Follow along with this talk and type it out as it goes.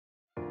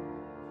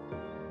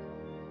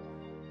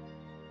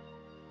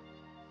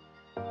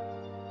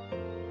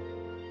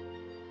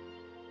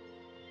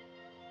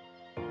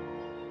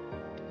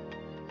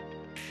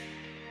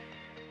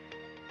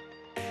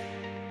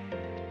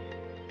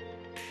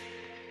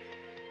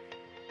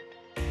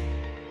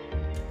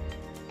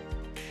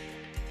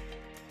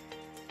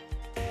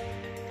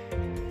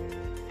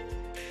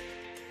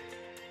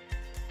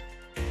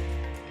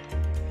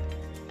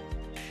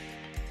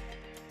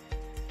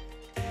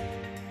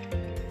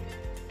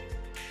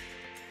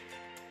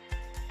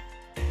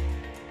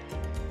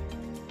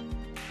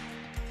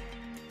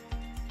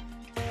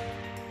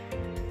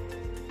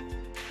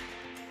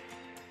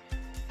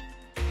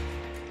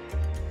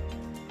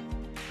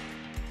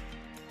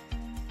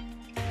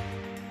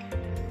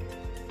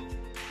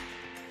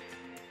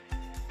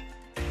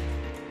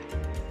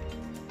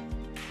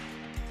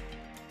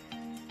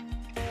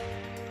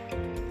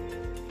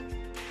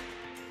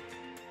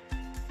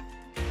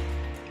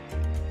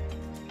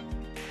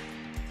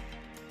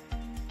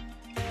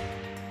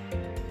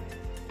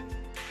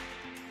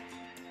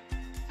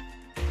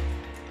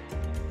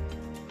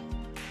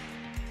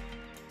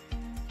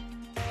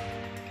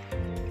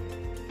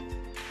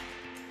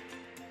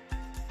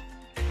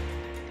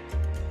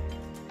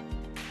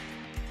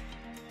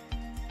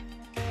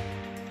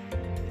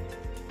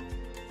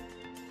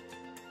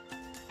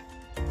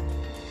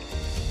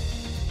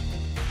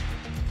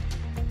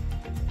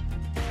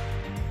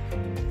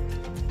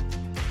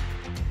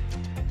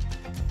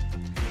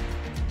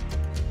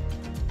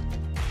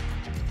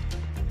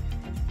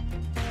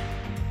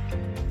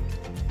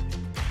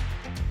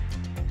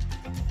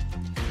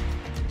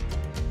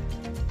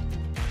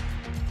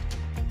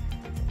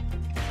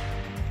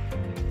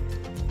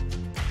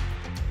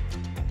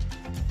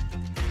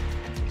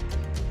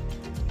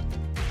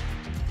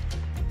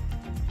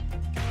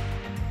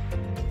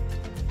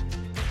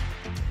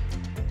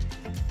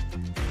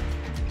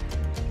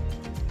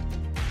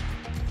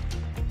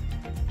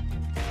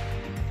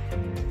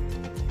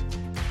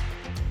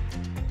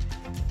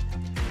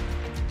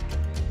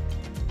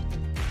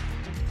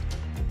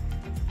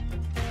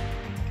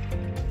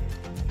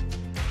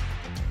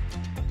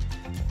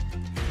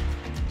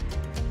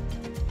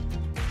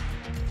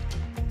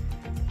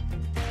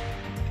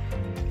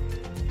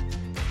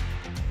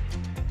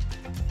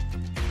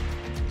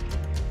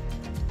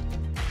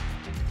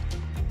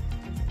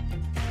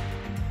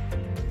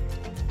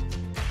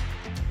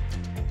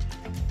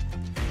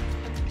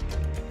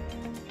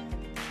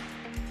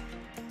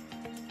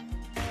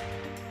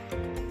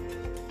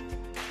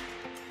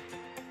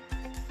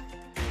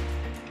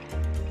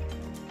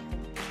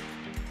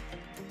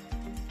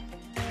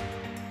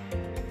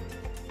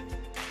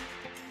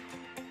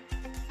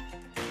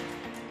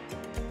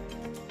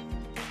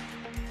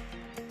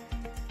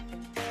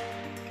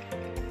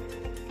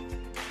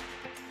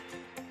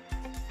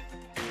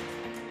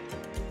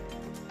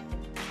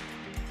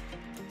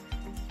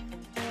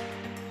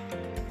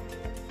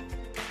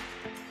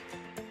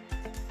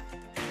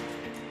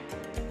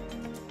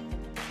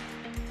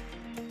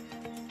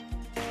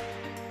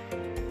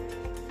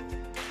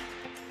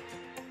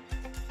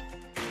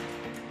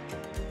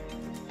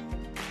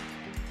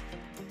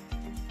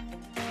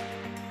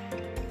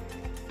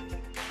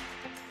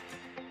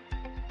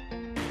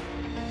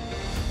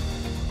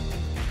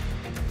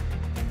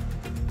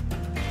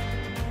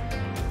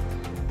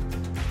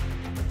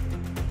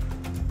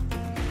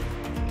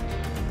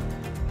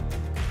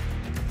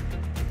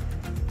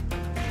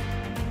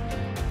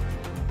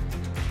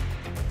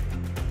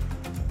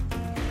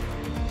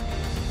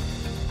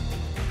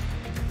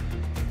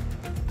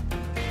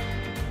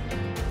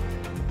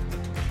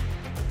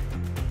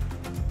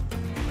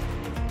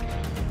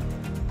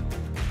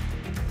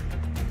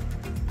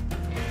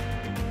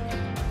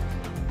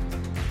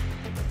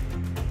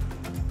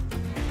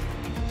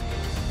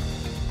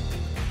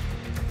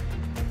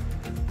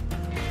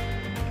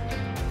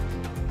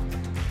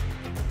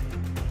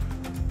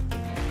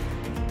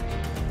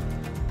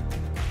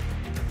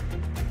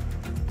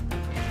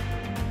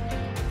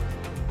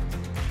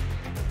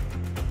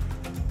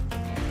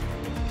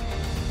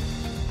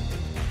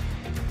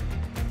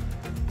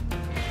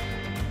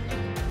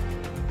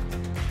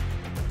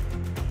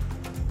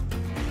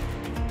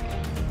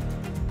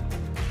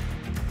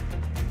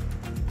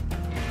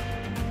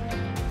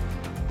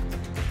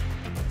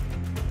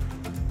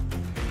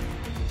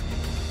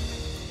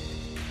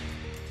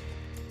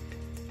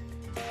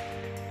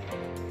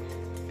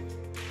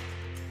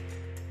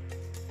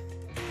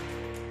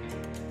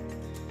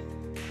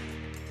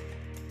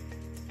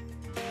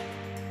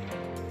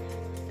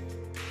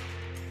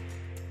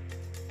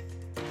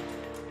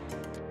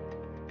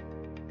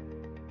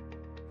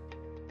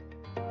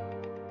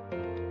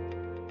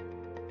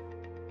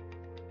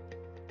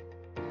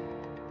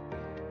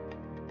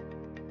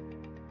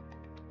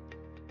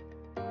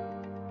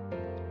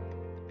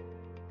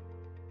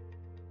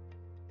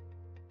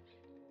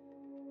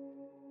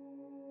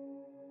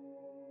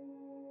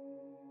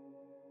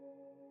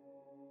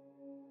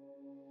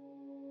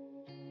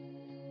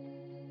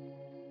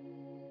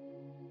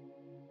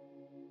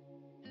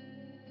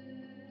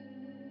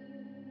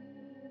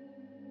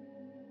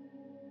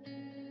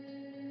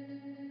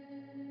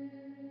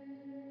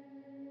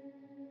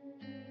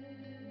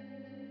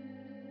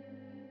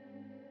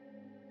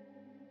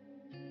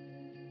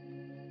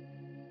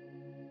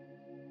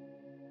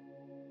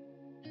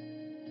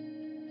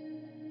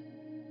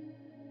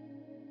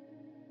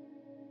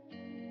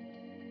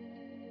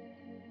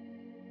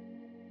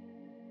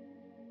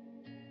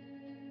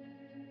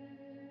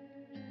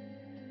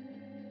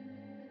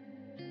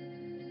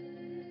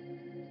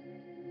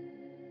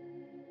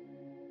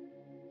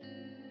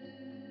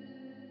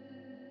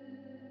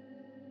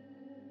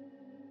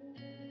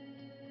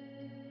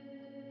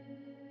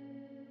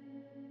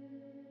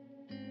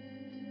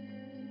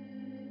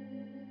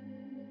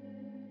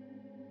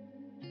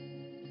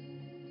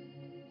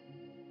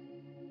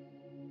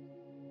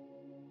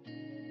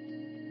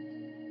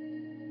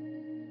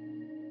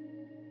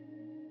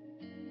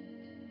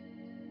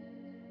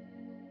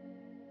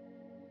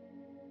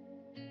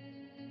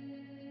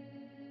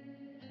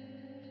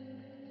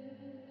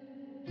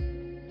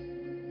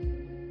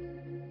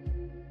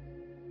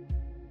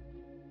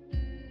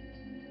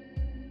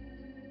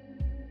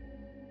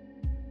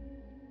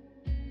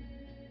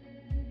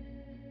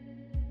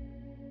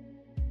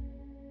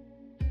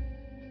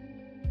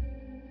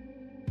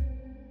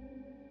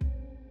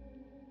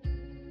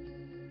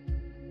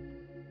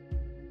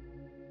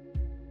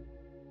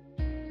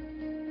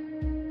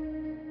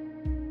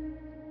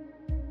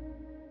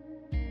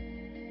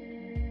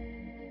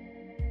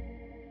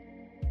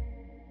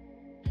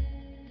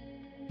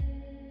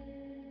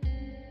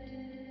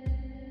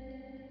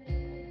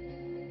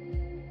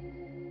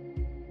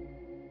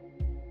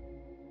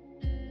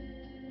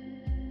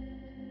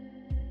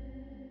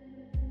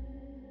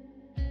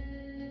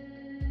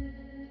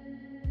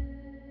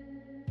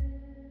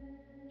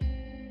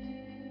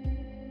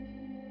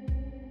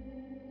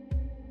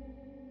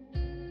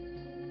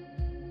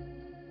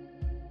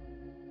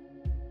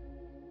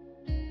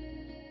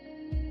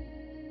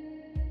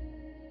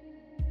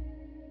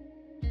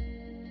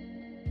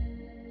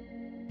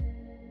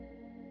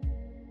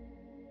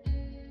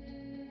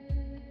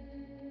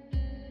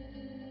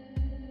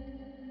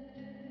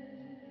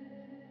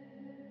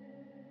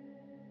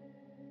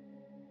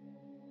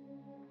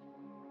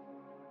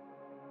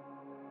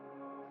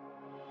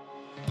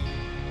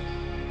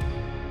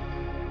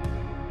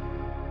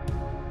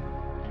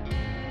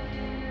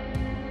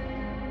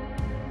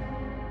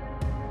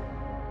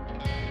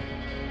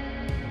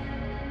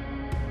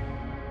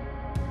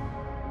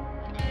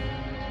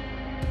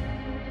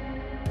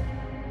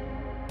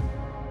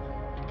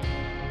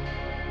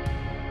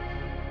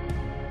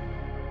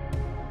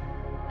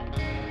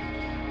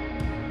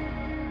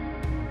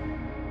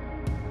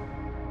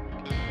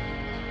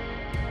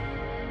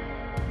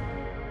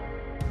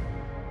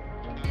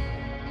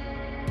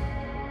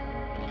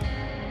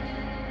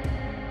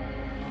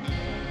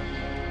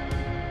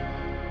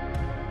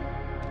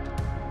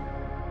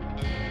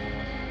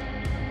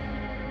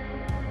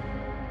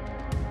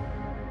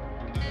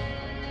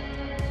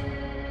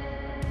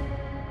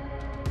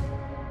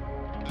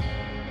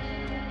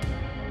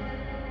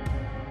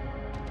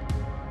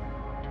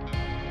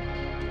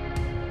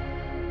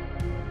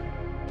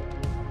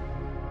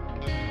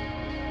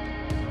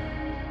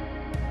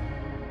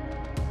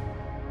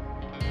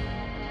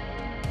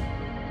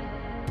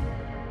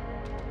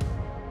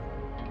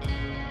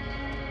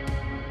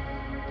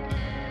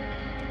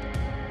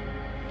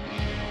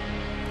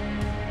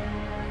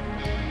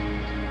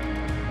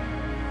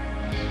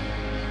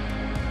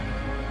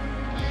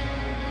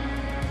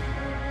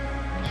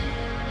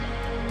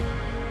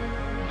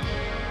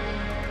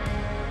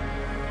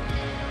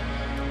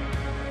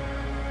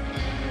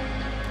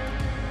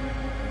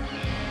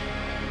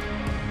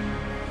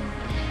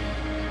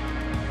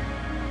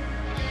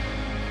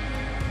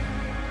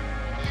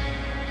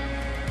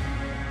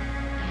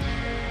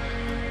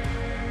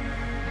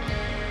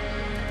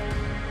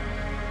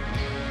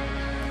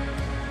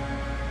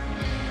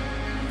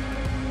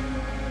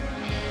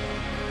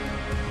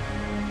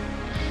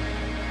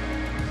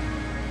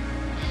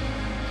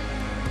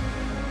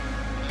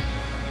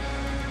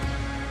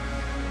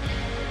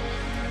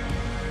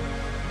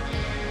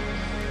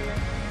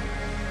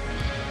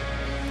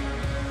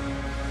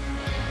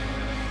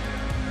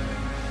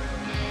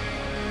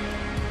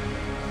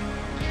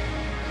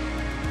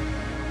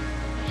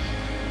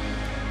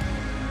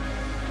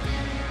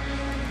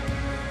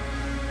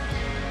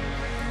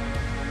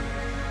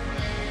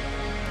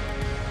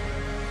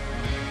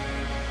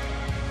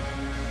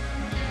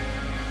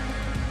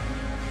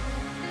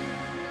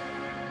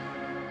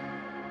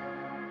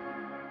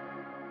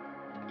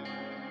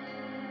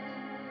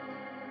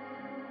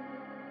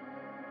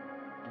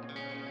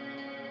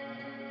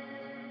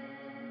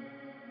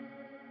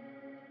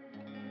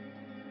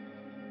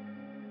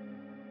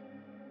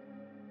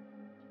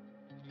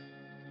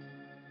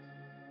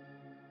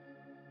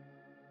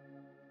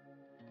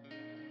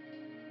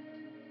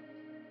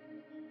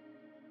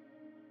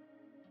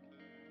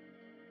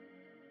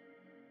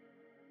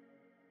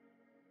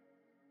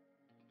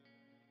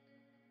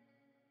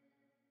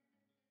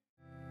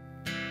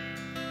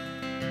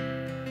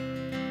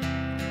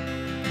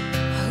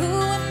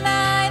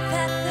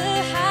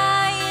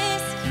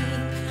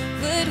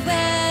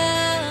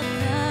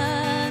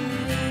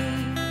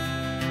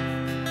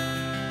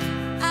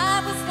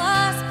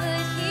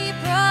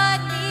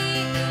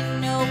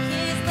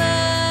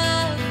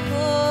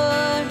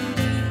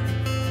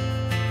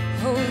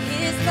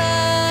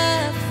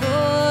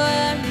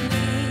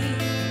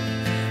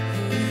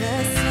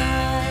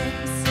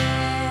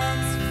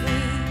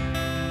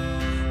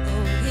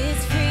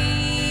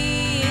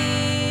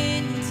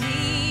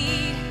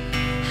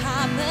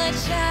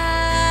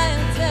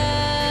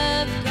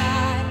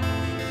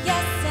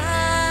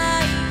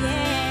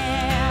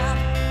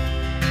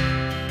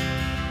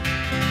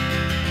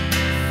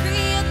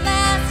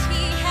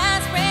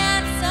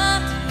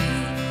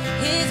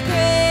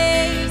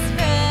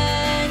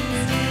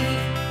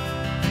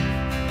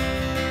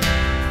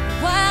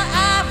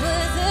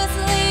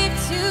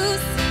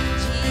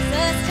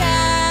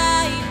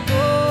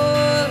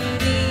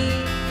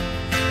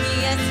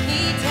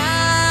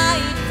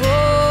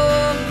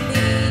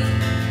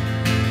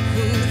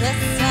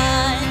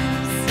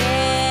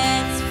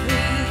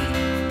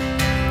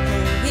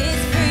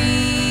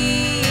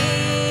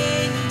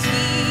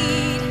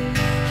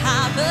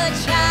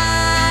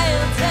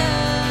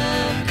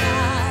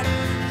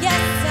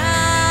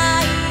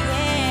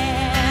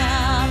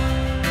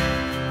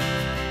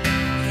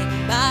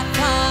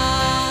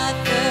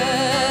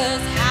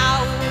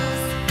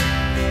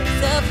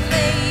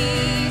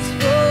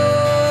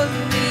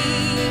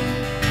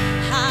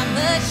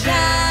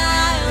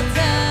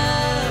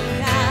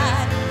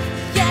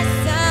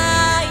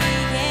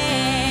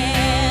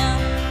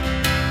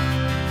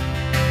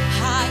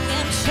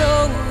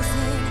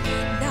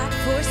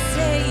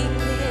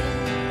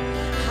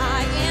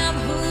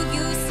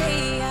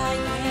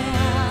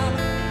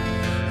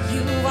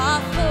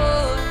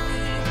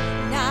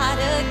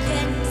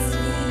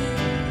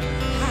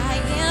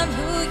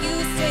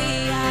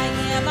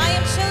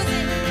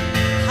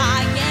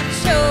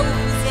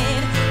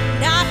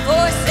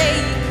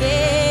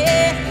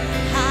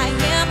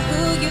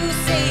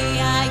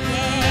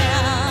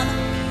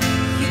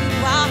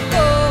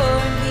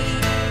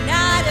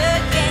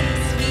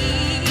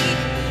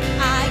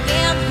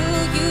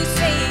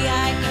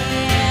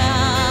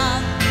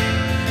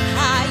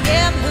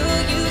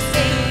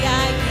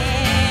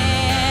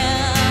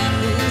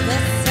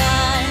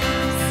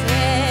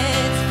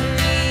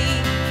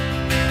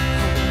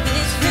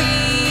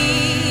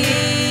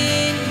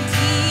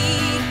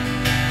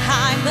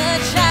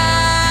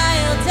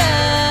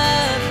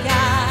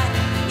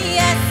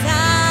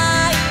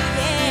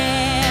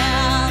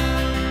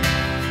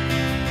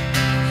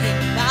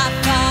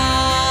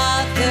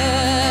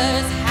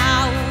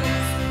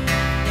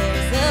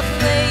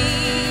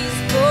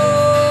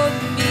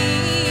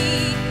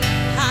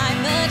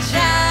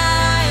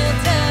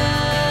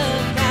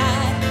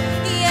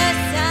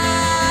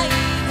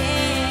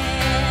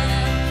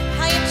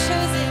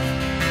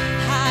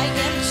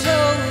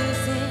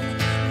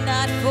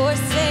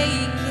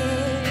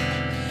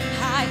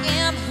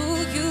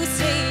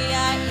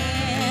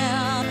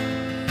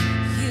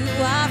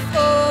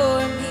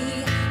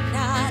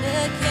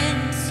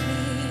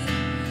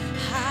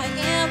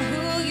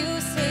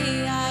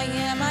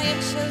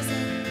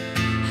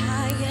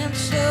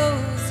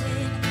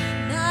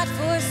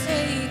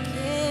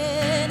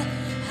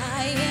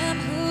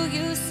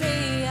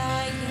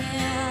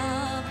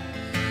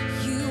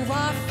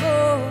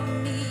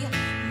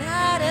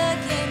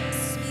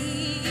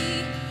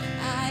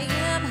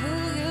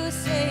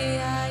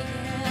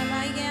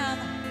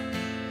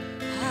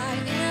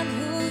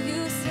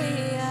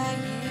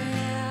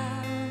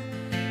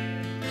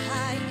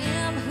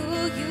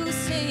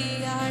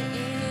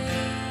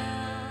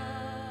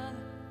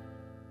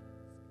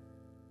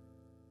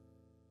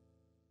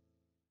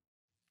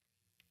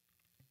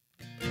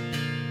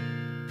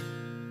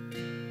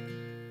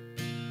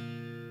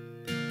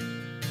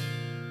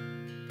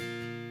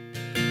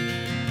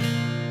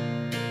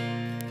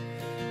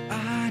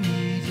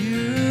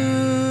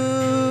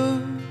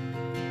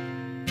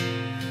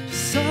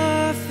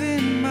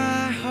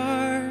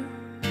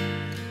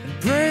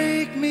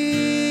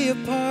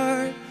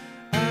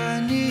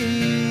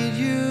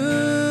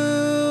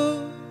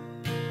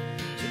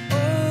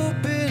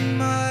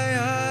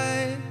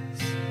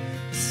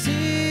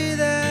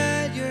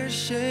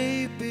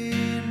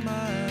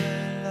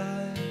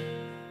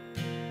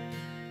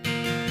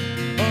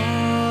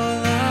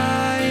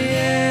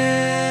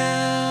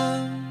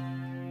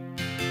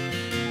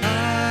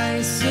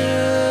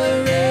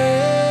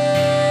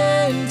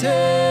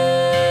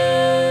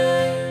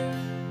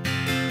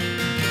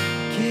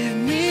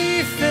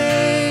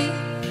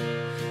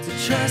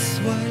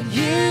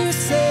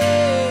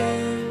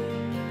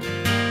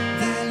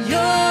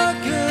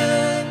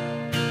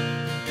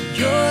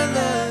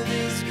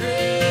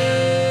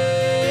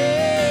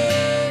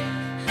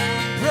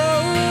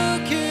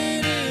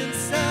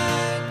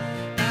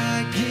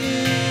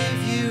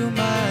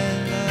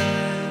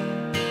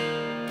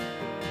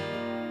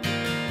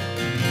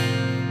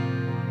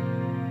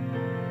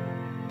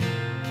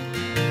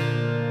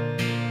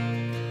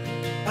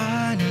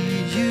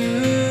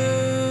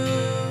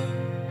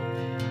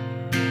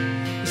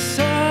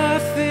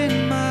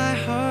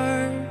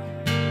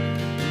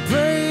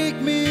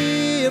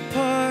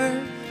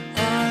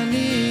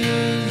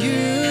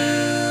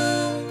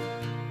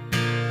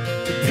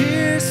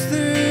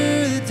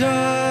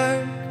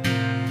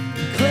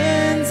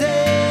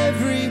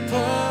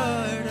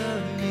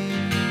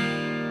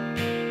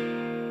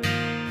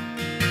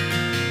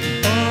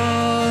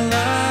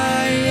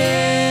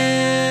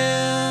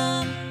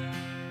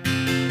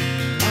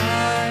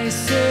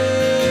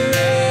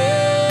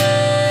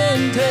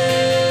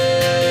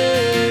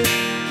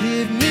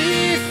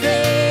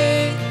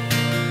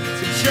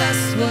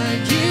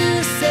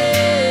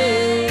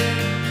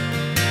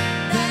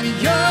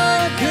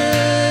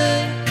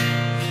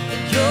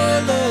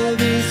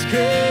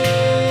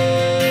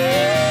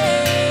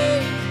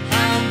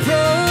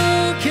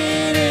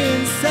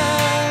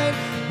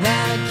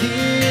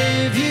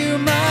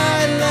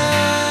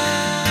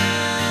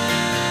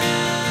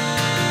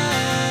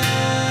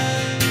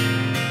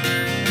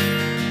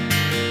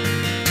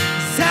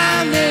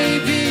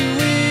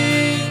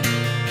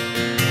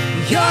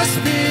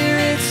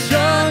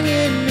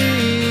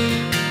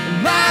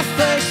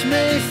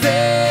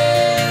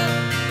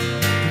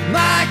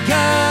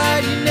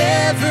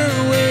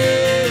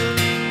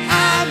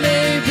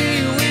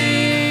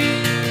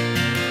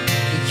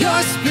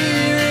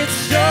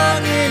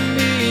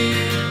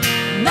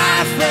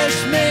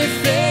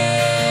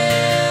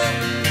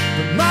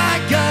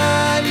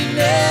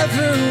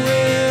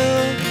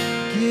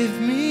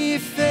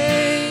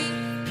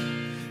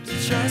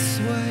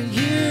what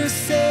you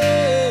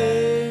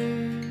say,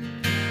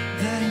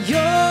 that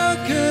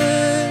you're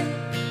good.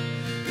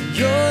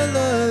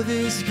 love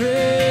is great.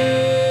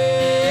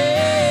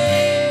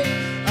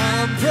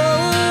 I'm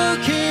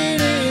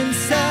broken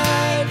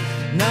inside,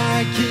 and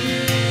I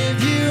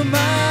give you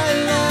my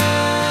life.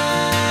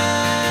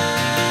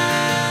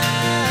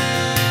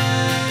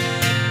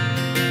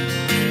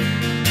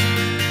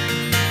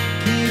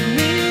 Give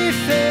me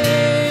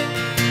faith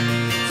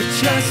to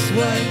trust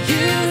what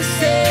you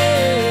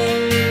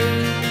say,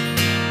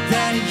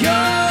 that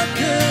you're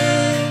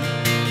good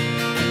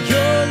and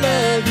your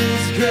love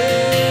is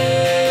great.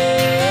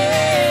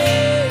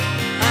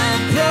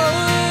 I'm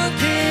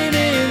broken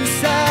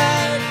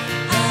inside,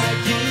 I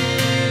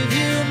give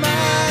you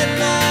my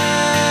life.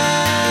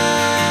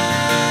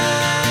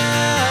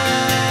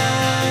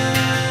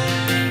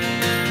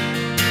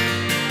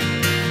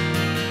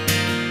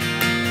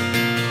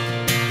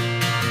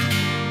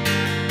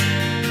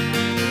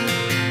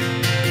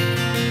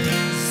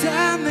 'Cause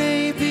I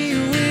may be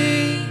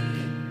weak,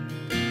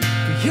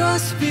 but your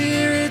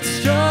spirit's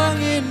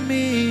strong in me.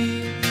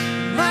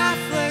 My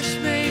flesh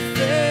may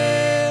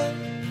fail,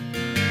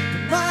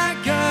 but my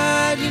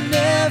God, you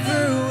never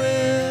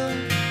will.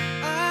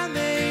 I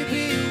may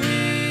be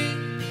weak,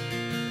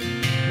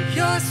 but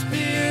your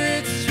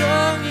spirit's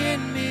strong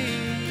in me.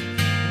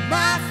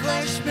 My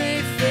flesh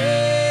may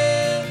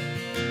fail,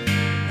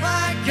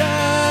 my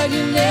God,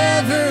 you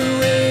never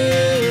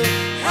will.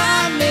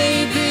 I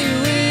may be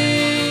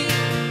weak,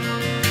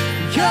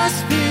 but your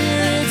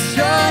spirit's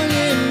strong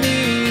in me.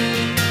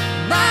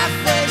 My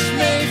flesh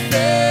may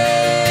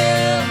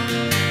fail,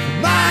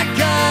 my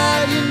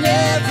God, you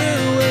never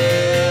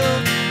will.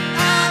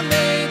 I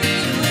may be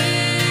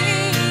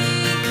weak,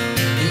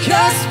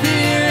 your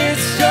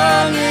spirit's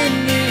strong in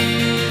me.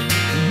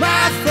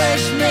 My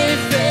flesh may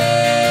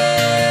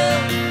fail,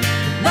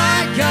 my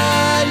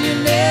God, you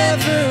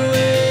never will.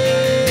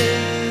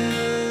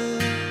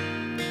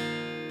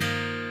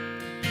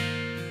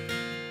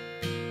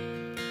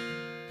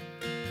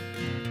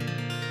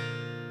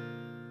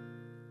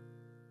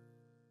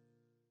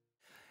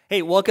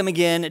 Hey, welcome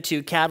again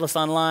to Catalyst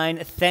Online.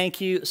 Thank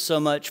you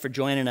so much for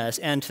joining us.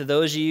 And to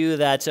those of you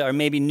that are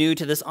maybe new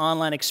to this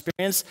online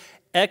experience,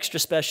 extra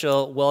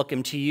special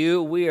welcome to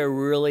you. We are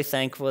really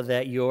thankful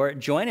that you're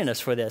joining us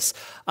for this.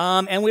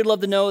 And we'd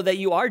love to know that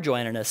you are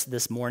joining us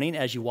this morning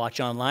as you watch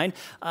online.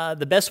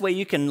 The best way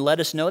you can let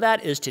us know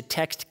that is to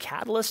text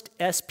Catalyst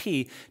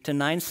SP to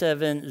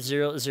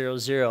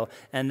 97000.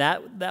 And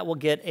that will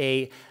get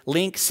a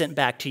link sent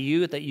back to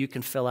you that you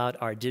can fill out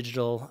our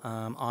digital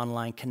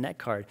online Connect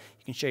card.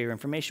 You can share your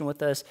information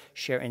with us,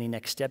 share any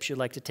next steps you'd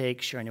like to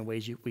take, share any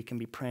ways we can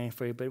be praying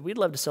for you. But we'd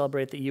love to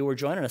celebrate that you were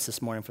joining us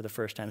this morning for the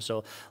first time.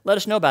 So let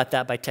us know about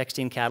that by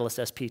texting Catalyst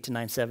SP to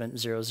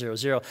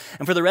 97000.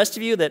 And for the rest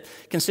of you that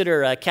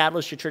consider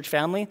Catalyst your church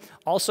family,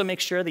 also make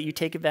sure that you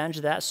take advantage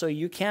of that so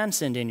you can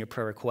send in your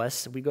prayer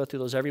requests. We go through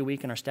those every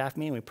week in our staff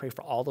meeting. We pray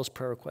for all those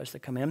prayer requests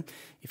that come in.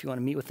 If you want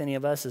to meet with any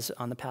of us as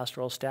on the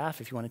pastoral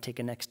staff, if you want to take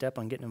a next step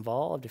on getting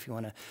involved, if you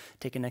want to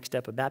take a next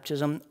step of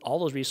baptism, all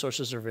those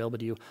resources are available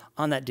to you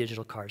on that digital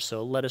card.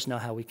 So let us know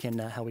how we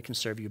can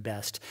serve you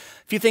best.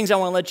 A few things I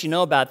want to let you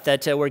know about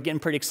that we're getting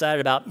pretty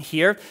excited about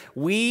here.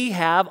 We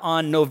have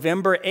on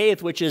November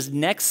 8th, which is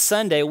next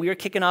Sunday, we are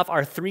kicking off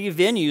our 3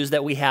 venues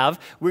that we have.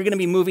 We're going to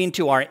be moving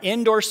to our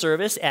indoor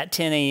service at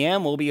 10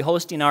 a.m. We'll be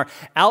hosting our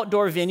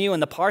outdoor venue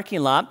in the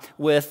parking lot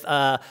with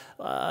a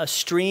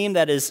stream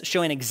that is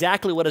showing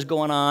exactly what is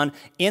going on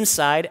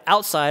inside,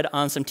 outside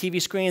on some TV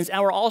screens.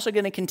 And we're also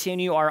going to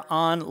continue our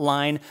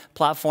online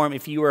platform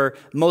if you are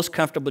most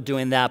comfortable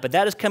doing that. But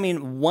that is coming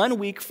 1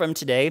 week from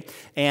today,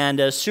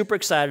 and super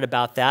excited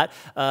about that.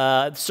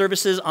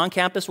 Services on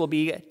campus will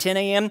be 10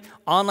 a.m.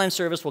 Online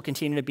service will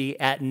continue to be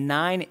at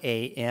 9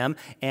 a.m.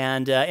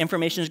 And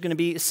information is going to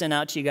be sent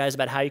out to you guys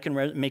about how you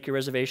can make your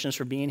reservations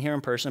for being here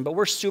in person. But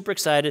we're super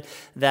excited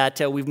that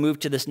we've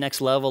moved to this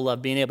next level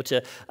of being able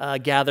to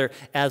gather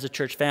as a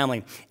church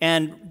family.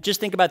 And just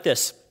think about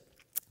this.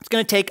 It's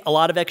going to take a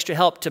lot of extra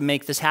help to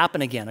make this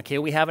happen again, okay?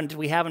 We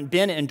haven't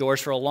been indoors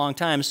for a long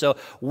time, so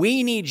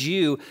we need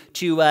you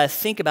to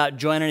think about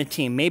joining a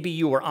team. Maybe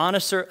you were on a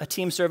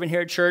team serving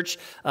here at church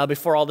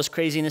before all this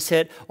craziness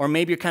hit, or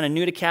maybe you're kind of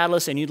new to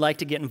Catalyst and you'd like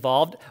to get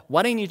involved.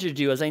 What I need you to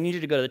do is I need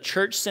you to go to the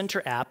Church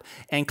Center app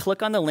and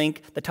click on the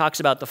link that talks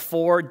about the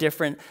 4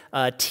 different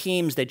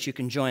teams that you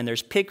can join.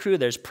 There's Pig Crew,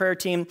 there's Prayer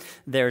Team,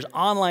 there's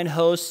Online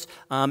Hosts,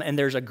 and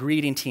there's a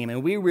Greeting Team.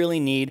 And we really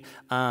need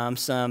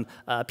some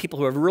people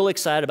who are really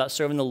excited about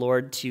serving the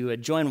Lord to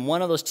join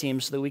one of those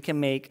teams so that we can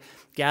make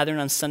gathering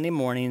on Sunday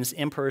mornings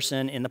in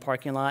person in the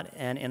parking lot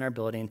and in our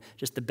building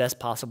just the best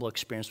possible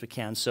experience we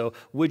can. So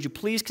would you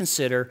please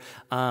consider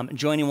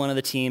joining one of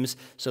the teams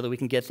so that we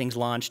can get things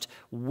launched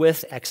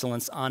with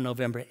excellence on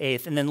November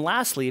 8th. And then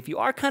lastly, if you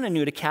are kind of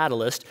new to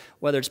Catalyst,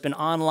 whether it's been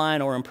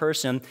online or in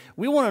person,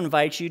 we want to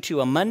invite you to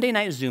a Monday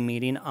night Zoom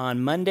meeting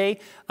on Monday,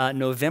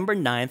 November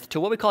 9th, to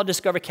what we call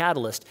Discover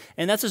Catalyst.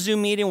 And that's a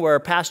Zoom meeting where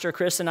Pastor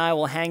Chris and I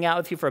will hang out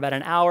with you for about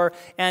an hour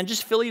and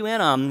just fill you in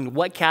on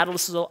what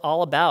Catalyst is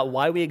all about,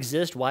 why we exist,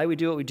 exist, why we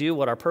do what we do,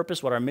 what our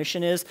purpose, what our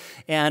mission is,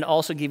 and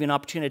also give you an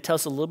opportunity to tell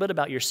us a little bit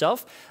about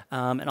yourself,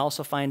 and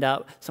also find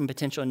out some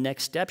potential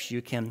next steps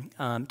you can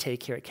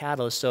take here at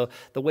Catalyst. So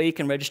the way you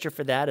can register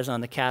for that is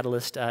on the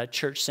Catalyst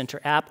Church Center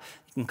app.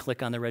 You can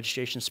click on the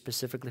registration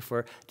specifically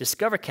for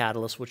Discover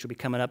Catalyst, which will be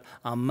coming up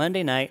on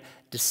Monday night,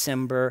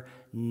 December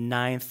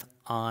 9th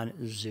on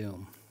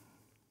Zoom.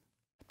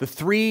 The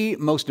three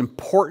most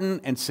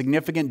important and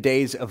significant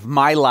days of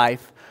my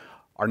life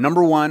are,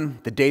 number one,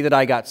 the day that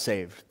I got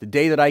saved. The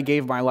day that I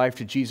gave my life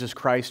to Jesus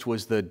Christ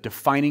was the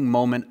defining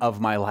moment of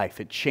my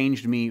life. It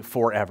changed me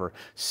forever.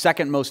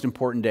 Second most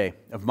important day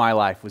of my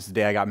life was the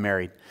day I got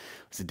married.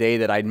 It's the day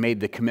that I'd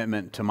made the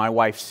commitment to my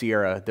wife,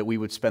 Sierra, that we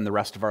would spend the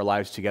rest of our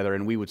lives together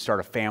and we would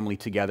start a family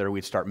together,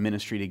 we'd start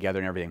ministry together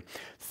and everything.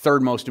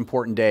 Third most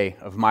important day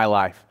of my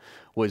life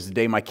was the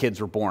day my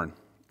kids were born.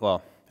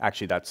 Well,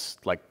 actually, that's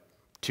like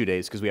 2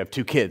 days because we have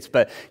 2 kids,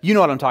 but you know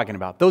what I'm talking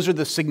about. Those are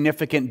the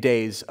significant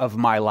days of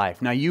my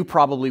life. Now, you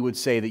probably would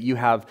say that you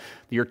have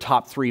your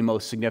top 3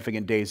 most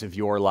significant days of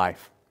your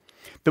life.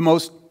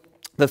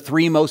 The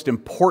 3 most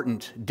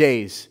important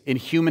days in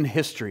human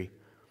history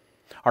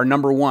are,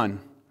 number 1,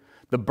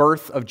 the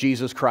birth of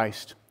Jesus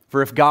Christ.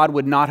 For if God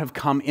would not have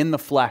come in the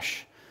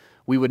flesh,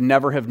 we would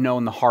never have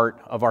known the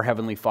heart of our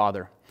Heavenly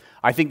Father.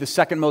 I think the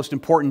second most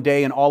important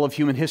day in all of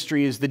human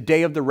history is the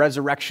day of the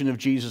resurrection of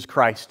Jesus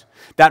Christ.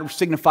 That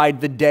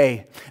signified the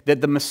day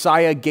that the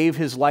Messiah gave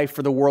his life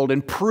for the world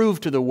and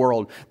proved to the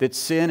world that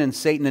sin and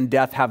Satan and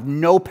death have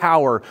no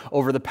power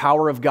over the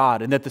power of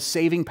God, and that the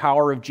saving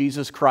power of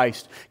Jesus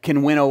Christ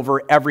can win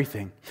over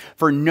everything.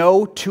 For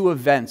no 2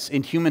 events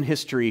in human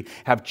history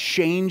have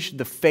changed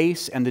the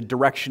face and the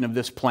direction of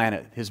this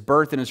planet, his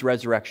birth and his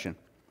resurrection.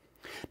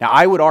 Now,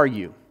 I would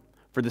argue,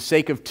 for the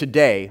sake of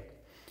today,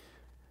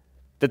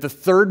 that the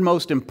third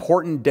most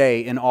important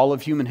day in all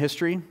of human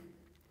history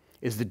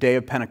is the day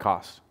of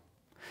Pentecost.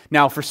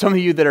 Now, for some of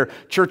you that are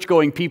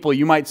church-going people,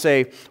 you might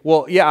say,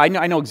 well, yeah,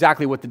 I know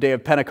exactly what the day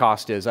of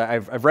Pentecost is.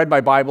 I've read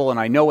my Bible, and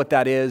I know what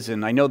that is,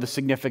 and I know the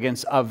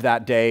significance of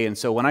that day. And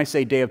so when I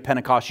say day of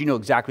Pentecost, you know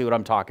exactly what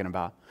I'm talking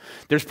about.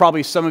 There's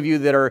probably some of you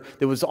that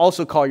would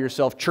also call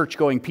yourself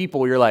church-going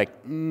people. You're like,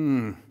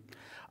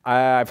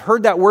 I've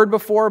heard that word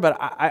before, but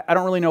I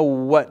don't really know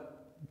what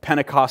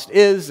Pentecost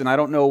is, and I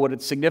don't know what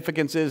its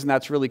significance is, and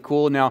that's really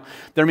cool. Now,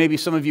 there may be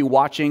some of you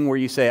watching where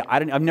you say,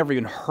 I've never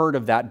even heard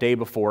of that day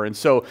before. And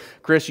so,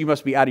 Chris, you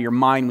must be out of your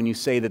mind when you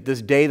say that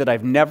this day that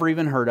I've never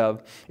even heard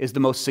of is the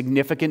most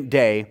significant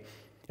day,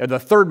 or the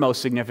third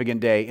most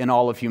significant day in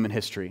all of human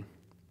history.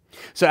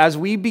 So as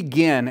we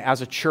begin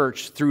as a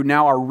church through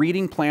now our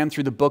reading plan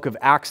through the book of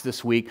Acts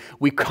this week,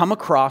 we come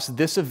across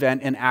this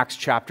event in Acts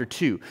chapter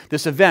 2.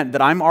 This event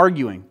that I'm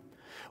arguing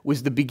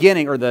was the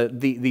beginning, or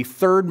the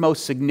third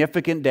most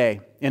significant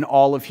day in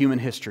all of human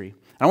history.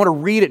 I want to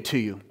read it to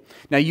you.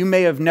 Now, you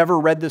may have never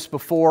read this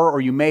before, or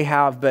you may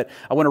have, but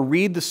I want to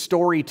read the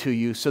story to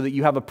you so that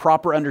you have a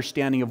proper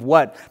understanding of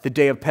what the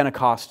day of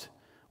Pentecost,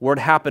 what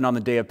happened on the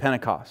day of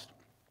Pentecost.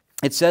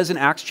 It says in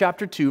Acts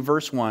chapter 2,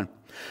 verse 1,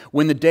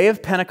 "When the day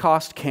of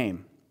Pentecost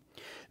came,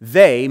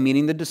 they,"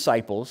 meaning the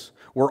disciples,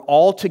 "were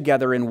all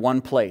together in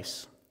one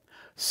place.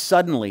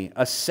 Suddenly,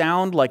 a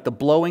sound like the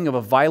blowing of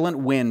a violent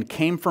wind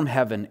came from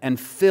heaven and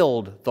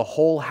filled the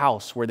whole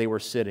house where they were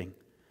sitting.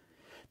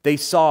 They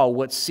saw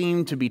what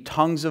seemed to be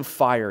tongues of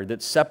fire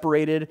that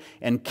separated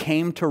and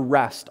came to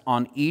rest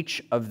on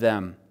each of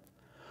them.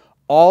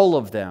 All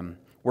of them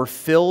were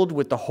filled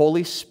with the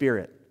Holy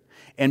Spirit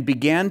and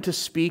began to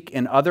speak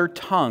in other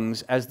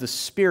tongues as the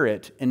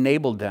Spirit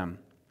enabled them.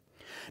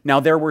 Now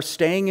there were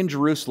staying in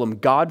Jerusalem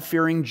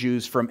God-fearing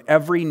Jews from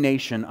every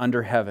nation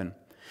under heaven.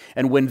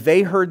 And when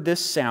they heard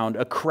this sound,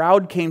 a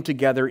crowd came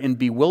together in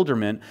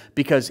bewilderment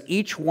because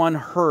each one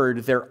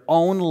heard their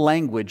own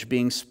language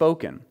being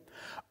spoken.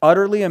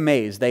 Utterly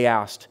amazed, they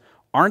asked,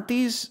 Aren't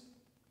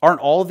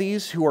all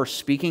these who are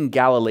speaking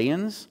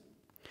Galileans?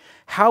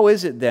 How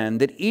is it then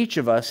that each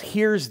of us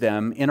hears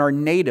them in our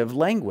native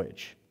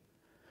language?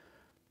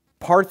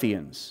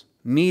 Parthians,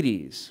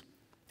 Medes,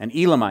 and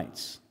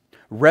Elamites,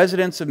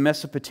 residents of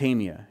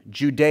Mesopotamia,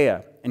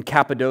 Judea and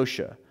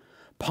Cappadocia,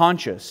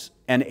 Pontus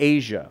and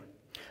Asia,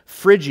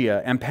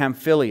 Phrygia and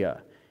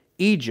Pamphylia,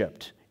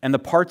 Egypt and the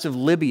parts of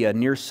Libya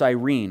near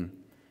Cyrene,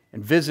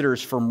 and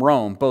visitors from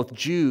Rome, both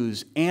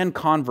Jews and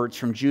converts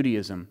from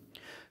Judaism,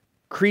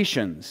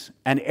 Cretans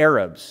and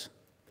Arabs.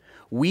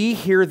 We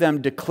hear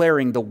them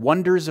declaring the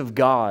wonders of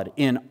God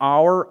in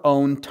our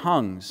own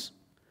tongues.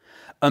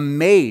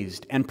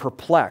 Amazed and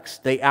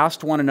perplexed, they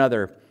asked one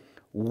another,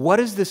 What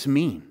does this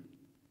mean?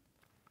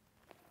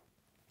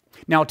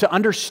 Now, to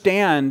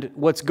understand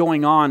what's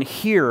going on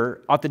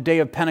here at the day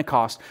of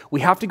Pentecost, we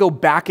have to go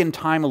back in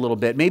time a little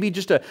bit, maybe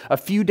just a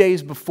few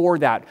days before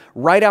that,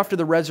 right after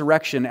the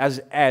resurrection.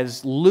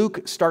 As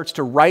Luke starts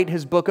to write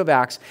his book of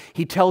Acts,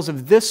 he tells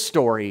of this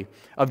story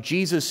of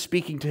Jesus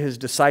speaking to his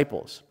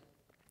disciples.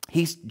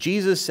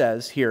 Jesus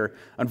says here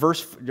on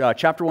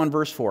chapter 1,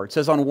 verse 4, it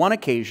says, On one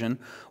occasion,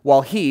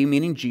 while he,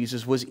 meaning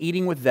Jesus, was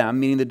eating with them,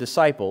 meaning the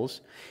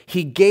disciples,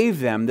 he gave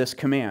them this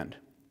command,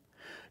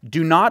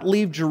 Do not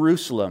leave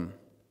Jerusalem,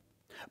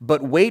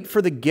 But wait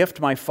for the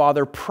gift my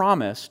Father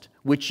promised,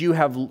 which you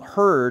have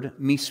heard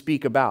me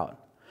speak about.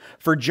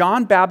 For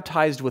John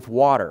baptized with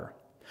water,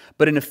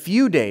 but in a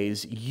few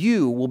days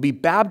you will be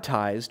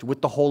baptized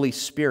with the Holy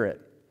Spirit."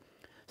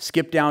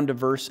 Skip down to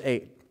verse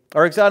 8.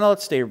 Or no,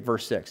 let's stay at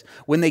verse 6.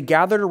 "When they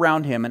gathered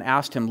around him and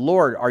asked him,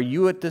 'Lord, are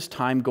you at this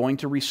time going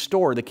to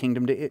restore the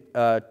kingdom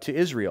to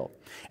Israel?'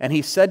 And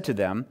he said to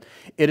them,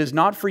 'It is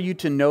not for you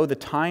to know the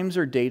times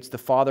or dates the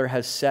Father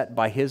has set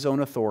by his own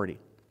authority.'"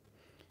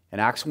 And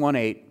Acts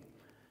 1:8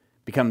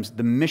 becomes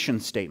the mission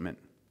statement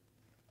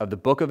of the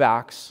book of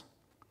Acts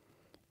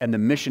and the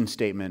mission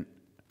statement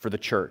for the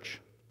church.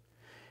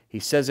 He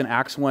says in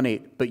Acts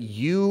 1:8, "But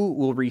you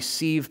will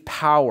receive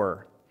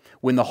power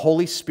when the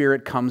Holy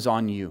Spirit comes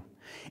on you,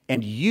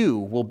 and you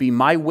will be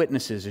my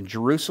witnesses in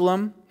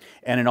Jerusalem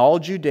and in all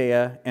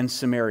Judea and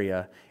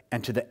Samaria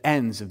and to the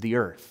ends of the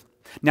earth."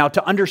 Now,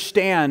 to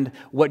understand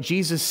what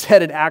Jesus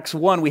said in Acts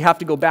 1, we have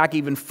to go back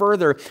even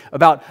further,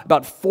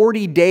 about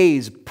 40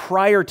 days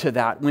prior to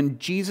that, when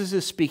Jesus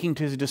is speaking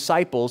to his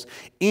disciples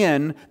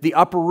in the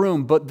upper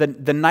room, but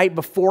the night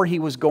before he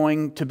was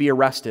going to be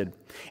arrested.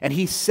 And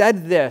he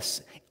said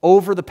this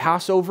over the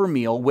Passover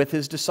meal with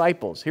his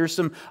disciples. Here's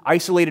some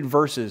isolated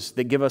verses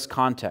that give us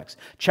context.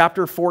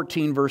 Chapter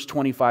 14, verse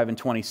 25 and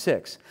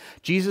 26.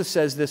 Jesus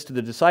says this to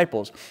the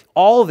disciples,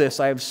 "All this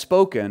I have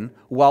spoken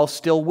while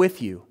still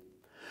with you.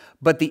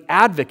 But the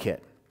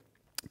Advocate,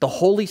 the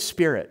Holy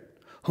Spirit,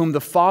 whom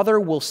the Father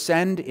will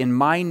send in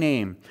my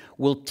name,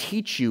 will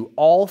teach you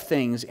all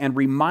things and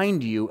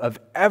remind you of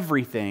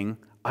everything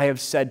I have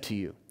said to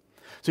you."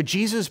 So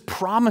Jesus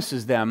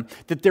promises them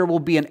that there will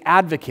be an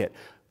advocate,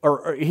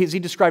 or as he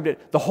described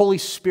it, the Holy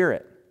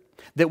Spirit,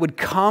 that would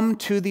come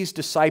to these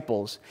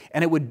disciples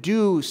and it would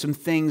do some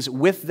things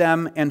with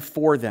them and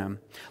for them.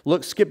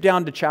 Skip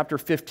down to chapter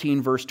 15,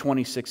 verse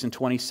 26 and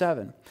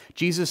 27.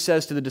 Jesus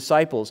says to the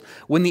disciples,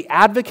 "When the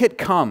Advocate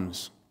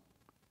comes,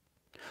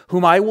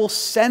 whom I will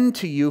send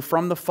to you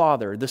from the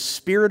Father, the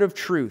Spirit of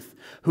truth,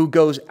 who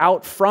goes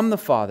out from the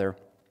Father,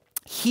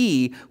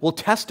 he will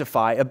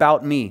testify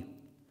about me.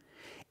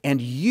 And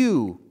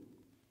you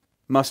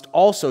must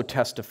also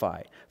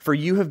testify, for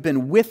you have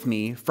been with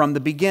me from the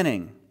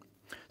beginning."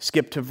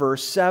 Skip to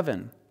verse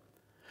 7.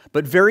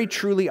 "But very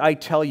truly I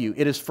tell you,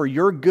 it is for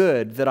your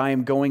good that I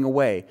am going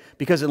away,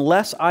 because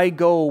unless I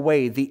go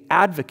away, the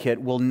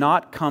Advocate will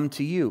not come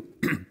to you.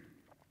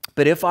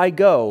 But if I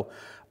go,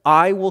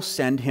 I will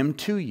send him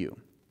to you.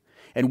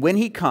 And when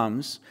he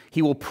comes,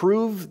 he will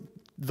prove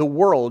the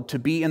world to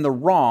be in the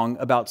wrong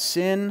about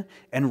sin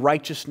and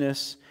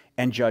righteousness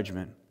and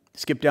judgment."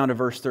 Skip down to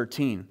verse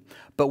 13.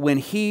 "But when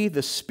he,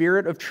 the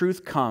Spirit of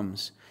truth,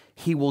 comes,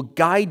 he will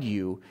guide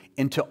you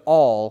into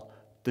all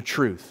the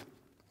truth."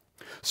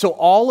 So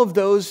all of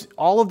those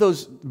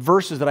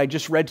verses that I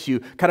just read to you,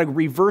 kind of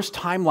reverse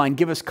timeline,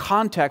 give us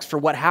context for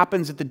what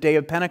happens at the day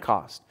of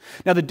Pentecost.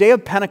 Now, the day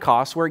of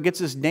Pentecost, where it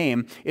gets its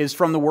name, is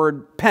from the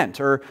word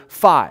pent, or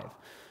 5.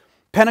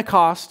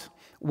 Pentecost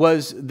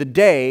was the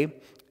day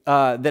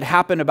that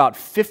happened about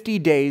 50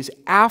 days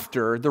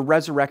after the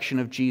resurrection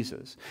of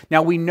Jesus.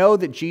 Now, we know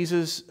that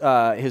Jesus,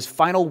 his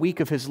final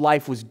week of his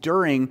life was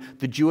during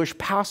the Jewish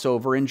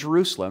Passover in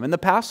Jerusalem. And the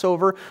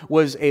Passover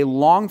was a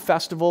long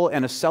festival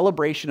and a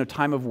celebration, a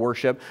time of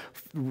worship,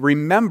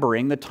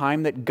 remembering the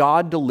time that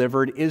God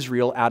delivered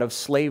Israel out of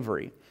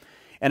slavery.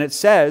 And it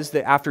says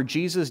that after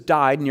Jesus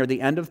died near the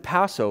end of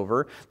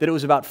Passover,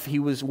 that he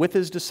was with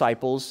his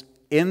disciples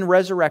in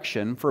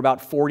resurrection for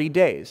about 40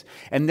 days.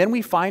 And then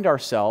we find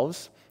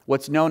ourselves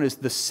what's known as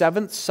the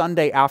 7th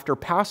Sunday after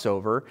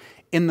Passover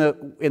in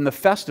the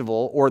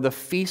festival, or the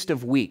Feast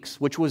of Weeks,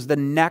 which was the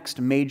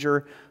next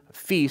major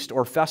feast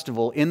or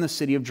festival in the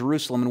city of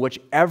Jerusalem, in which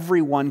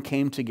everyone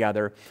came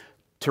together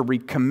to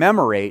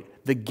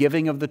commemorate the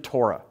giving of the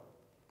Torah.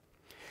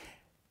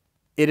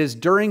 It is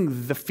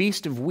during the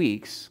Feast of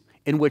Weeks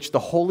in which the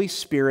Holy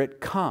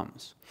Spirit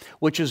comes,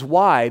 which is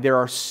why there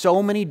are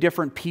so many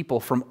different people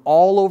from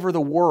all over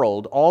the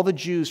world. All the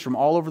Jews from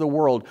all over the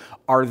world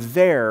are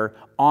there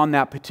on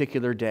that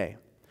particular day.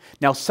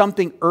 Now,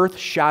 something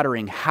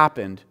earth-shattering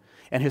happened,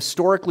 and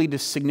historically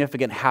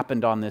significant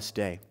happened on this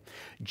day.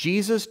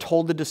 Jesus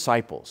told the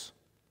disciples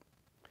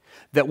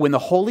that when the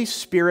Holy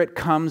Spirit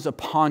comes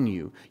upon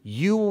you,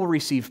 you will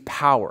receive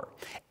power,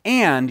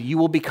 and you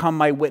will become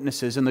my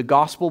witnesses, and the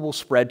gospel will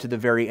spread to the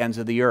very ends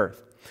of the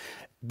earth.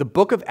 The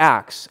book of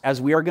Acts, as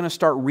we are going to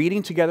start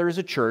reading together as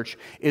a church,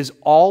 is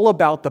all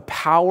about the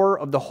power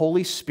of the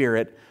Holy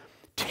Spirit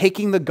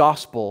taking the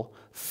gospel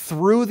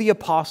through the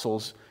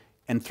apostles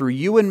and through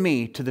you and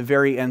me to the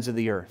very ends of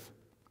the earth.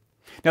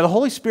 Now, the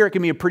Holy Spirit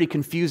can be a pretty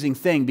confusing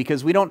thing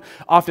because we don't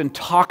often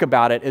talk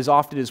about it as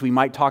often as we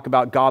might talk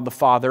about God the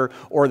Father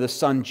or the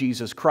Son,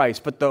 Jesus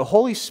Christ. But the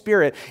Holy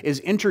Spirit is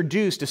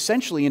introduced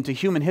essentially into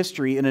human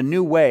history in a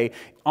new way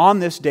on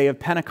this day of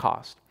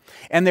Pentecost.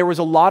 And there was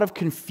a lot of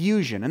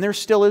confusion, and there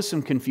still is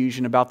some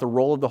confusion about the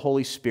role of the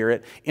Holy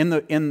Spirit in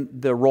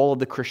the role of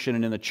the Christian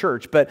and in the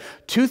church. But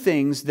two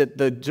things that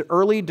the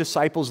early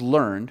disciples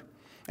learned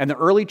and the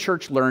early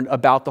church learned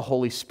about the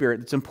Holy Spirit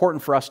that's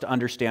important for us to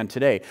understand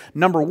today.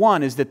 Number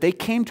one is that they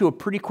came to a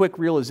pretty quick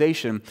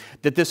realization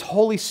that this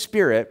Holy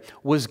Spirit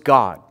was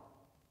God.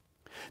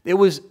 It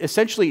was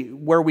essentially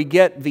where we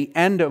get the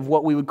end of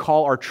what we would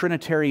call our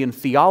Trinitarian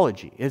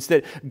theology. It's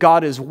that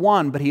God is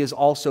one, but He is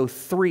also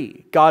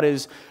three. God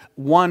is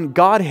one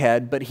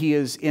Godhead, but He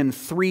is in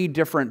three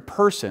different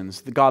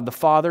persons: God the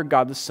Father,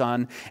 God the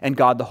Son, and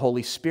God the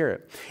Holy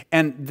Spirit.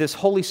 And this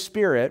Holy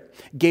Spirit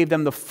gave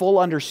them the full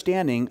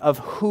understanding of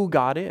who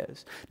God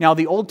is. Now,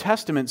 the Old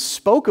Testament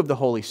spoke of the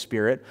Holy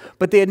Spirit,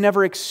 but they had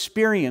never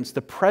experienced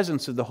the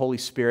presence of the Holy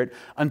Spirit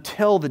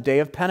until the day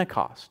of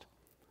Pentecost.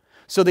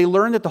 So they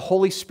learned that the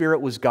Holy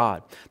Spirit was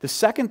God. The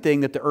second thing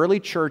that the early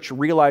church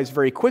realized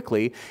very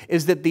quickly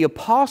is that the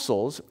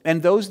apostles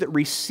and those that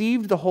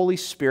received the Holy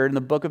Spirit in the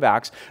book of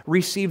Acts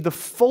received the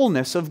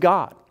fullness of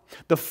God,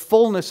 the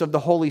fullness of the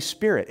Holy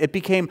Spirit. It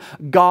became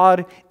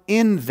God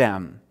in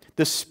them.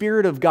 The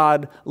Spirit of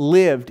God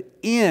lived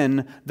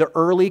in the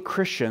early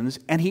Christians,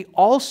 and He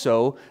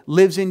also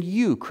lives in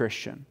you,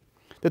 Christian.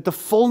 That the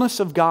fullness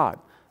of God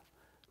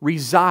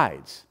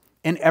resides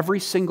in every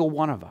single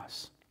one of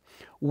us.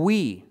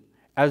 We,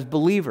 as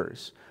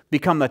believers,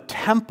 become the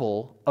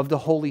temple of the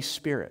Holy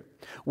Spirit,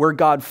 where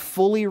God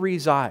fully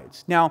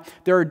resides. Now,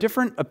 there are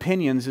different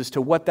opinions as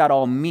to what that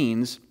all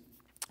means,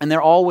 and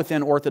they're all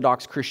within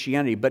Orthodox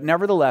Christianity. But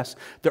nevertheless,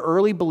 the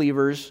early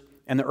believers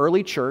and the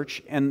early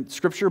church, and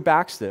Scripture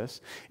backs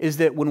this, is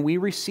that when we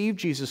receive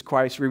Jesus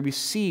Christ, we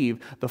receive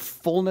the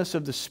fullness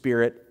of the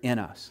Spirit in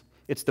us.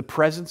 It's the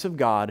presence of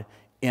God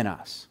in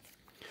us.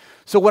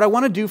 So what I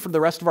want to do for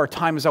the rest of our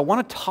time is I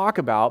want to talk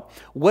about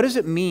what does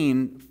it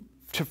mean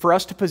for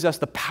us to possess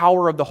the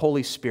power of the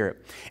Holy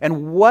Spirit.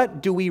 And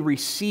what do we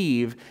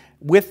receive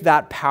with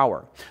that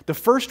power? The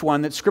first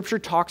one that Scripture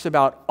talks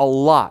about a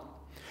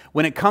lot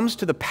when it comes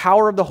to the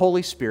power of the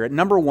Holy Spirit,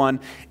 number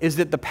one, is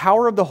that the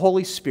power of the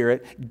Holy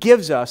Spirit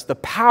gives us the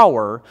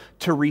power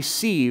to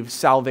receive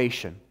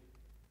salvation.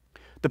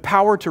 The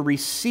power to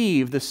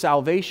receive the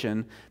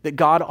salvation that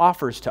God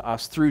offers to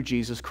us through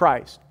Jesus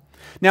Christ.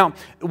 Now,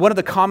 one of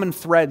the common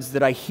threads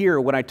that I hear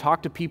when I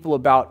talk to people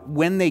about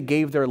when they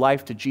gave their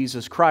life to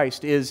Jesus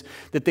Christ is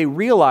that they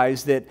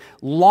realize that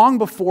long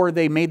before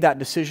they made that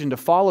decision to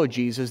follow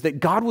Jesus, that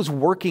God was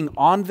working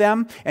on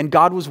them and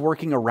God was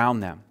working around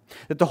them.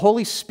 That the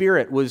Holy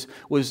Spirit was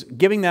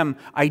giving them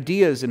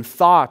ideas and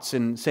thoughts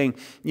and saying,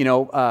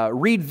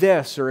 read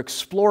this or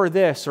explore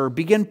this or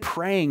begin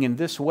praying in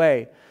this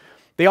way.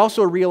 They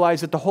also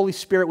realized that the Holy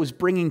Spirit was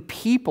bringing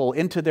people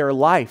into their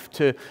life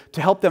to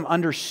help them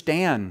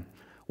understand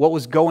what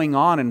was going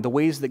on and the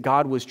ways that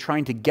God was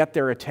trying to get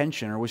their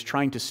attention or was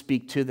trying to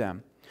speak to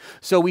them.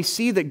 So we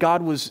see that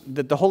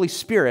that the Holy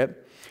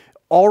Spirit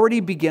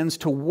already begins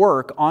to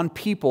work on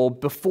people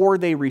before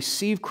they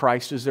receive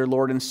Christ as their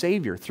Lord and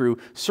Savior through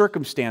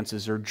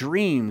circumstances or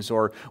dreams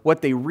or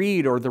what they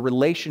read or the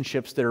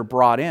relationships that are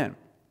brought in.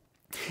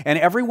 And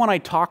everyone I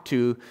talk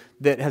to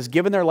that has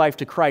given their life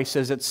to Christ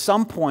says at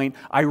some point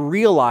I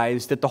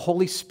realized that the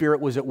Holy Spirit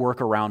was at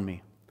work around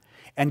me.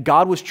 And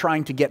God was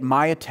trying to get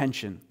my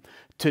attention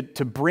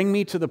to bring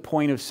me to the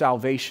point of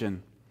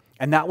salvation.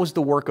 And that was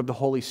the work of the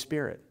Holy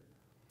Spirit.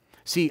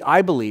 See,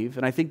 I believe,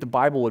 and I think the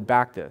Bible would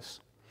back this,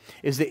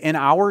 is that in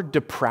our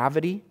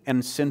depravity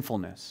and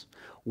sinfulness,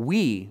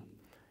 we,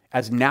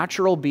 as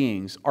natural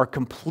beings, are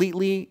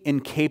completely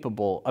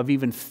incapable of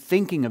even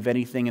thinking of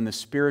anything in the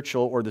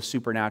spiritual or the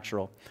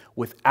supernatural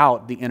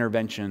without the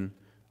intervention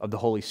of the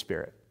Holy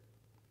Spirit.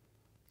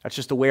 That's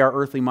just the way our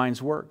earthly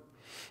minds work.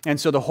 And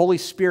so the Holy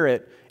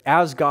Spirit,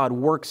 as God,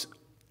 works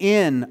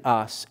in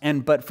us,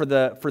 but for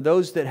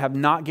those that have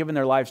not given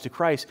their lives to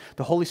Christ,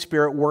 the Holy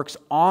Spirit works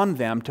on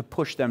them to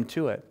push them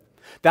to it.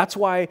 That's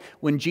why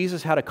when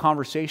Jesus had a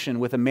conversation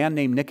with a man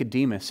named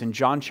Nicodemus in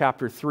John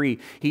chapter 3,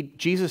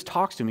 Jesus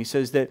talks to him. He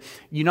says that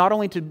you not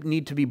only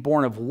need to be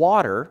born of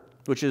water,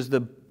 which is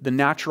the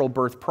natural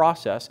birth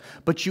process,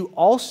 but you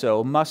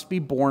also must be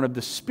born of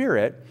the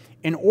Spirit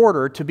in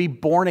order to be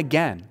born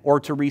again or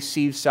to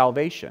receive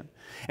salvation.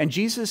 And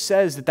Jesus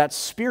says that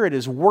Spirit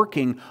is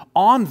working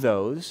on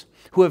those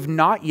who have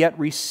not yet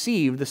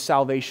received the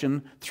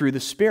salvation through the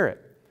Spirit.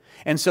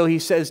 And so he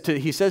says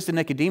to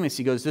Nicodemus,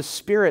 he goes, this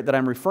Spirit that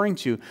I'm referring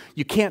to,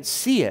 you can't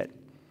see it,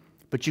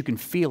 but you can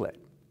feel it.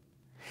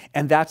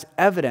 And that's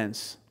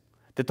evidence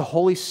that the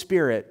Holy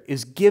Spirit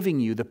is giving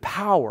you the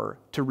power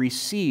to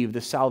receive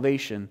the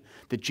salvation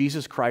that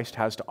Jesus Christ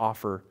has to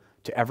offer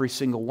to every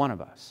single one of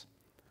us.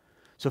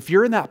 So if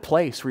you're in that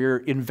place where you're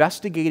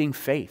investigating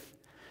faith,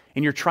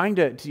 and you're trying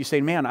to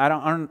say, man, I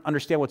don't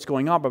understand what's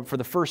going on, but for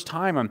the first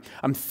time,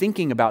 I'm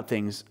thinking about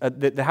things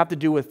that have to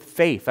do with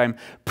faith. I'm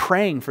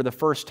praying for the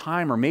first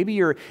time, or maybe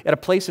you're at a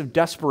place of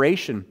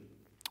desperation,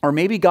 or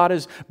maybe God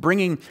is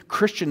bringing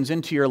Christians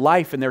into your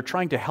life, and they're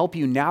trying to help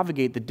you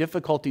navigate the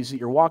difficulties that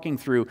you're walking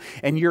through,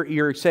 and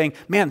you're saying,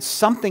 man,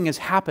 something is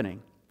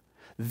happening.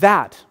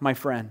 That, my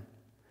friend,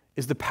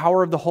 is the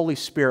power of the Holy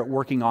Spirit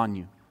working on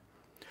you,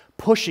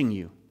 pushing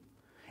you,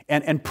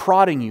 and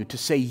prodding you to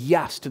say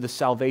yes to the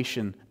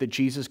salvation that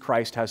Jesus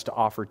Christ has to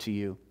offer to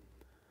you.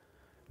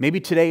 Maybe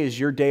today is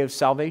your day of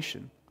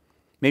salvation.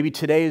 Maybe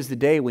today is the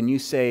day when you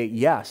say,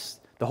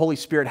 yes, the Holy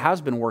Spirit has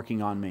been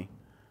working on me.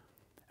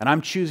 And I'm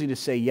choosing to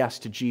say yes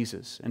to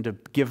Jesus and to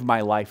give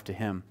my life to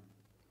Him.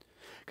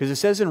 Because it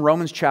says in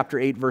Romans chapter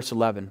 8, verse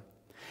 11,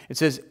 it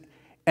says,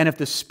 and if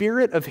the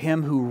Spirit of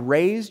Him who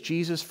raised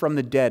Jesus from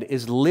the dead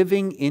is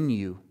living in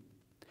you,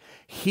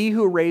 He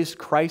who raised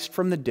Christ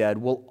from the dead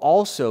will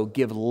also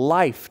give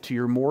life to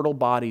your mortal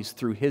bodies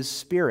through His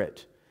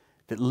Spirit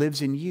that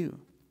lives in you.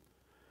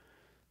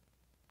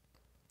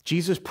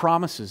 Jesus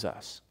promises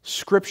us,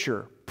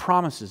 Scripture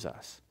promises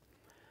us,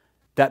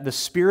 that the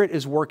Spirit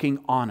is working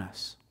on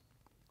us.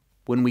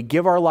 When we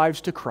give our lives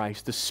to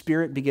Christ, the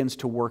Spirit begins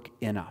to work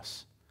in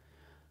us.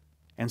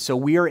 And so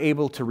we are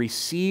able to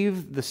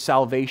receive the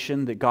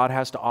salvation that God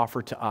has to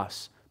offer to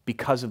us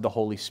because of the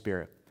Holy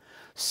Spirit.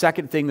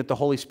 Second thing that the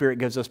Holy Spirit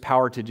gives us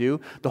power to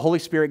do, the Holy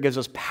Spirit gives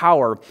us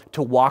power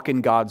to walk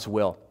in God's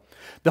will.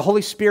 The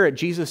Holy Spirit,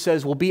 Jesus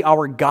says, will be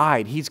our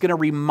guide. He's going to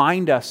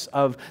remind us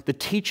of the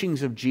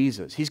teachings of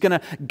Jesus. He's going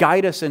to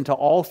guide us into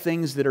all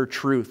things that are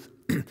truth.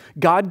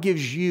 God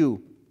gives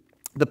you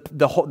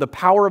the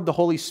power of the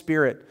Holy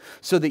Spirit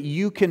so that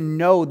you can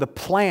know the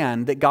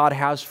plan that God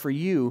has for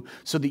you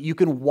so that you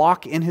can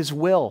walk in His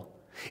will.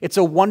 It's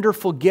a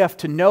wonderful gift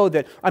to know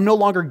that I'm no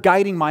longer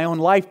guiding my own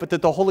life, but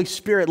that the Holy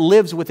Spirit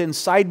lives within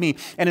inside me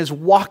and is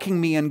walking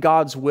me in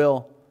God's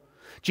will.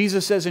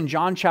 Jesus says in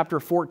John chapter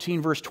 14,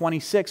 verse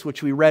 26,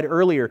 which we read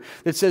earlier,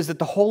 that says that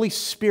the Holy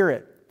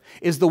Spirit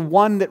is the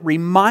one that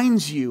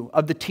reminds you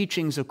of the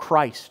teachings of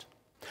Christ.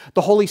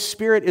 The Holy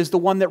Spirit is the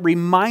one that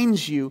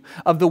reminds you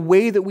of the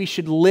way that we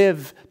should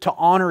live to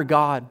honor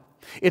God.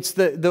 It's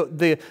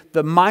the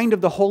mind of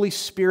the Holy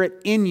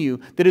Spirit in you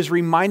that is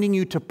reminding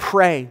you to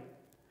pray,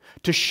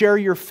 to share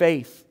your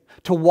faith,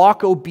 to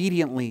walk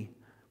obediently,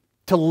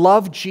 to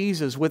love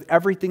Jesus with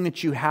everything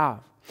that you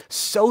have,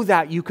 so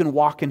that you can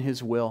walk in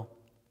His will.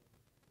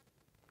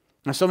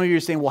 Now, some of you are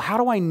saying, well, how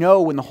do I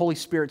know when the Holy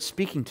Spirit's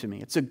speaking to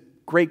me? It's a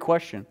great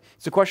question.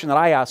 It's a question that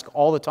I ask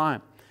all the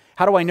time.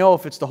 How do I know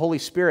if it's the Holy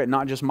Spirit,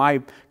 not just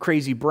my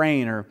crazy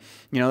brain, or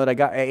that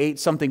I ate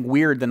something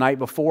weird the night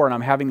before and I'm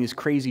having these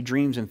crazy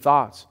dreams and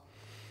thoughts?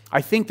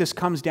 I think this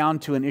comes down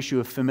to an issue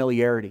of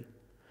familiarity.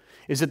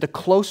 Is that the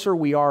closer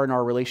we are in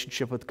our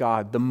relationship with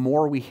God, the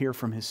more we hear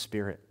from His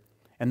Spirit,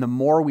 and the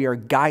more we are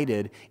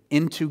guided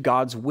into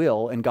God's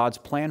will and God's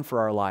plan for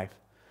our life,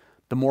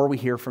 the more we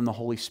hear from the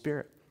Holy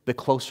Spirit, the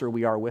closer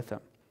we are with Him.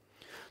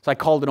 So I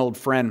called an old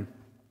friend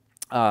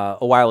a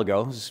while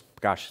ago. It was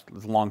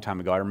a long time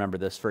ago. I remember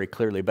this very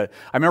clearly. But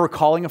I remember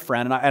calling a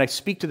friend, and I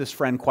speak to this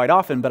friend quite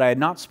often, but I had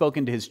not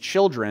spoken to his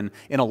children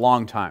in a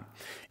long time.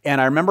 And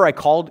I remember I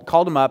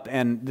called him up,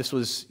 and this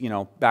was,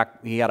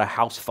 back, he had a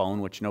house phone,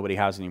 which nobody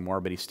has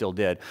anymore, but he still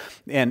did.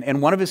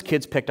 And one of his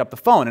kids picked up the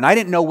phone, and I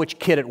didn't know which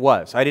kid it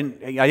was. I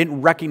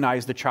didn't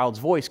recognize the child's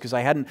voice because I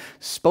hadn't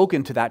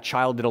spoken to that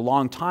child in a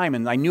long time,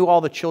 and I knew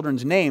all the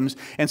children's names,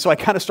 and so I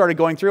kind of started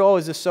going through, oh,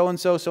 is this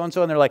so-and-so,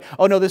 so-and-so? And they're like,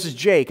 oh, no, this is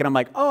Jake. And I'm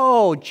like,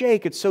 oh,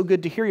 Jake, it's so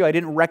good to hear you. I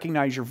didn't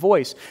recognize your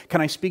voice.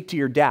 Can I speak to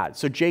your dad?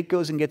 So Jake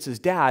goes and gets his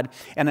dad,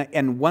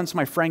 and once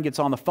my friend gets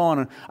on the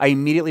phone, I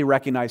immediately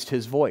recognized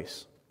his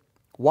voice.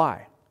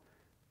 Why?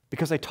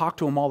 Because I talked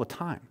to him all the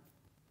time.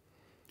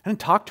 I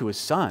didn't talk to his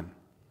son.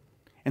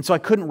 And so I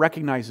couldn't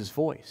recognize his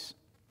voice.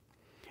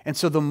 And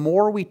so the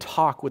more we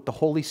talk with the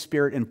Holy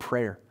Spirit in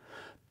prayer,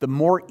 the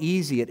more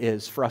easy it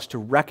is for us to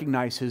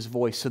recognize His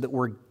voice so that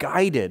we're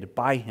guided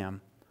by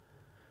Him.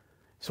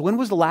 So when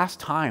was the last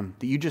time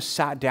that you just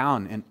sat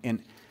down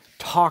and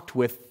talked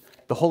with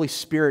the Holy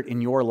Spirit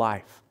in your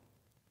life?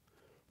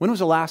 When was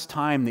the last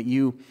time that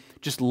you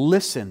just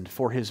listened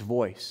for His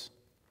voice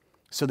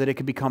so that it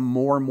could become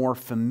more and more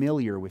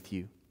familiar with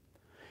you?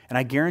 And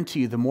I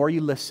guarantee you, the more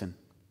you listen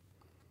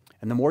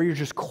and the more you're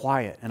just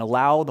quiet and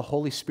allow the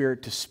Holy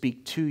Spirit to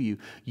speak to you,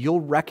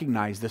 you'll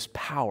recognize this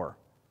power.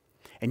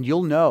 And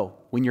you'll know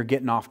when you're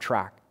getting off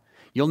track.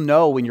 You'll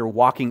know when you're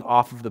walking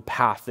off of the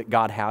path that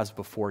God has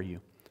before you.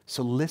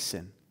 So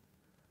listen.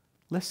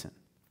 Listen.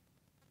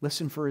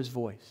 Listen for His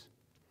voice.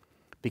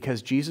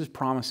 Because Jesus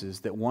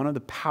promises that one of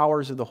the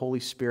powers of the Holy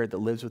Spirit that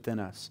lives within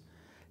us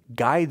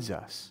guides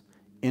us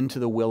into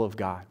the will of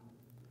God.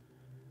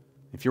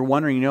 If you're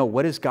wondering,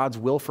 what is God's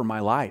will for my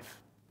life?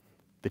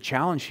 The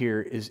challenge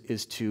here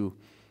is to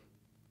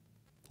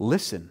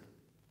listen,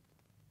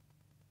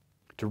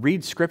 to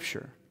read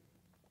Scripture,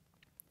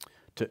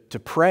 to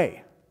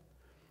pray,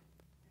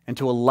 and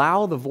to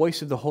allow the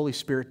voice of the Holy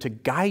Spirit to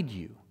guide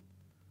you.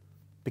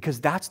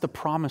 Because that's the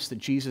promise that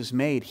Jesus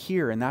made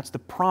here, and that's the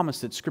promise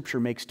that Scripture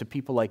makes to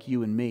people like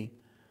you and me.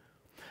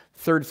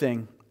 Third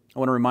thing I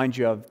want to remind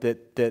you of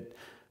that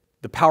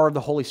the power of the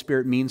Holy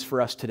Spirit means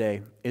for us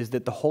today is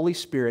that the Holy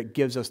Spirit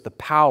gives us the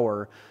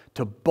power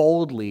to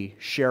boldly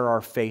share our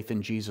faith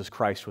in Jesus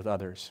Christ with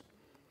others.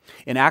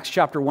 In Acts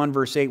chapter 1,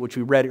 verse 8, which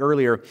we read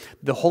earlier,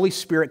 the Holy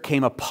Spirit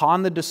came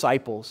upon the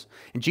disciples.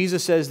 And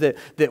Jesus says that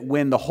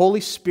when the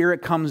Holy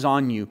Spirit comes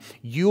on you,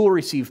 you will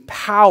receive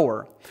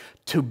power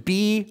to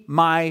be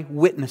my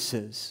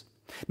witnesses.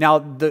 Now,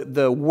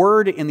 the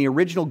word in the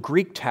original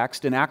Greek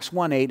text in Acts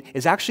 1:8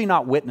 is actually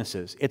not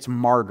witnesses, it's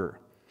martyr.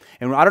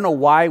 And I don't know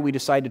why we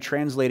decided to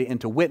translate it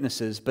into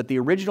witnesses, but the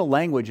original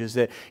language is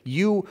that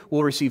you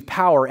will receive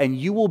power and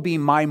you will be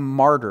my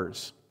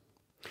martyrs.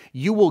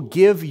 You will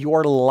give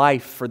your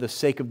life for the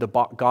sake of the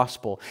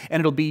gospel. And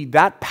it'll be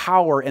that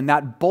power and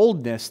that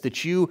boldness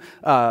that you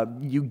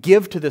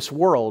give to this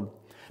world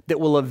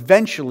that will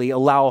eventually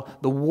allow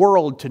the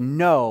world to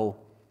know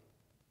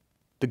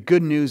the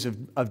good news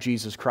of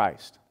Jesus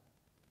Christ.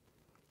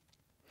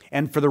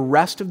 And for the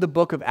rest of the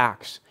book of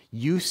Acts,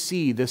 you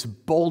see this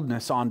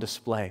boldness on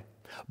display.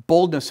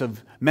 Boldness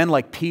of men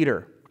like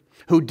Peter,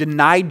 who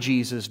denied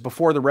Jesus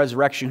before the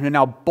resurrection, who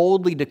now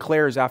boldly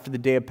declares after the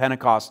day of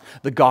Pentecost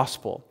the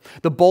gospel.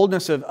 The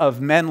boldness of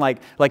men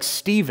like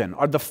Stephen,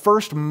 are the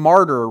first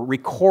martyr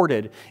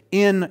recorded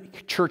in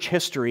church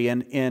history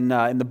in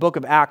the book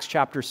of Acts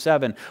chapter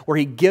 7, where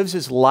he gives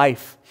his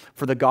life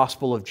for the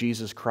gospel of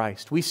Jesus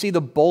Christ. We see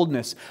the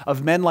boldness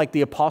of men like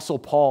the Apostle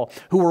Paul,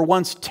 who were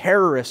once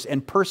terrorists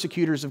and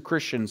persecutors of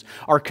Christians,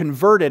 are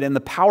converted, and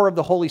the power of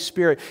the Holy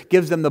Spirit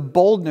gives them the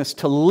boldness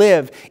to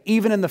live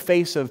even in the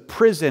face of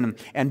prison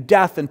and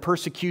death and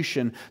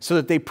persecution,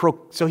 so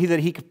that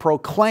he could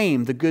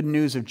proclaim the good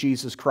news of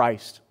Jesus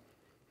Christ.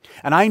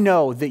 And I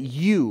know that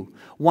you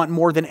want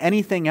more than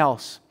anything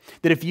else,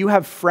 that if you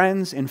have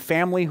friends and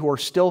family who are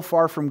still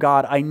far from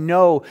God, I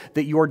know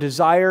that your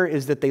desire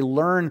is that they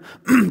learn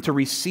to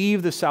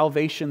receive the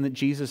salvation that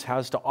Jesus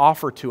has to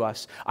offer to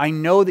us. I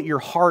know that your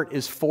heart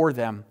is for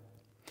them.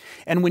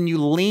 And when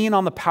you lean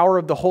on the power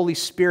of the Holy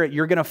Spirit,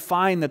 you're going to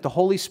find that the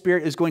Holy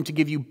Spirit is going to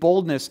give you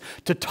boldness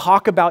to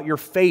talk about your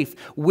faith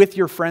with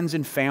your friends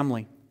and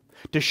family,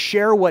 to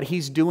share what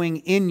He's doing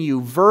in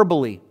you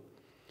verbally.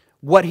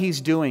 What He's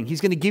doing. He's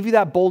going to give you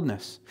that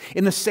boldness.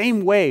 In the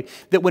same way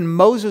that when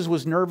Moses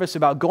was nervous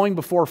about going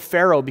before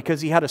Pharaoh because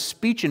he had a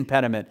speech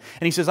impediment,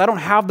 and he says, I don't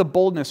have the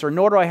boldness, or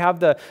nor do I have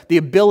the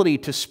ability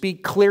to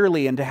speak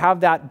clearly and to have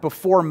that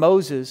before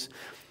Moses,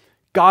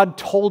 God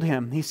told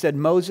him, He said,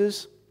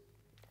 Moses,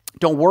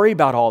 don't worry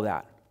about all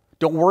that.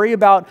 Don't worry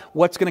about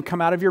what's going to come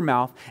out of your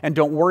mouth, and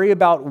don't worry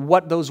about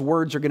what those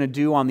words are going to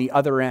do on the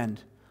other end.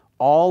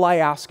 All I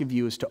ask of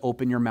you is to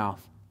open your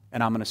mouth,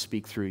 and I'm going to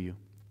speak through you.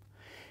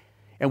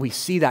 And we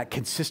see that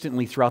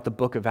consistently throughout the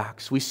book of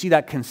Acts. We see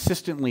that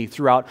consistently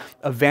throughout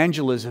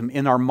evangelism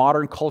in our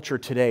modern culture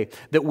today.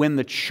 That when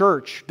the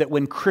church, that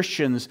when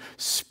Christians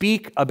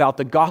speak about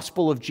the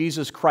gospel of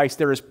Jesus Christ,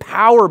 there is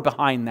power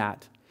behind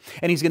that.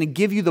 And He's going to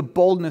give you the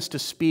boldness to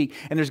speak.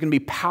 And there's going to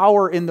be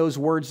power in those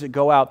words that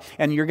go out.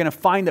 And you're going to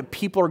find that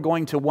people are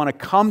going to want to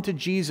come to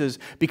Jesus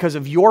because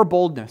of your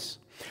boldness.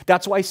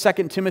 That's why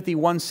 2 Timothy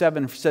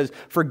 1:7 says,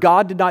 For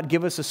God did not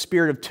give us a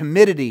spirit of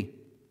timidity,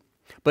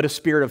 but a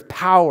spirit of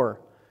power,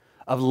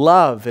 of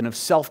love, and of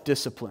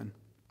self-discipline.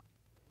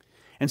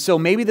 And so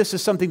maybe this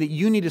is something that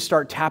you need to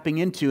start tapping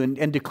into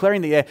and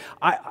declaring that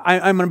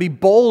I'm going to be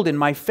bold in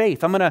my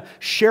faith. I'm going to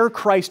share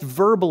Christ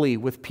verbally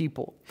with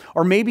people.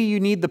 Or maybe you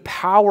need the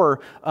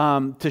power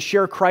to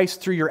share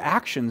Christ through your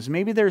actions.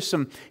 Maybe there's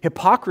some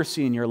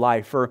hypocrisy in your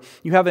life, or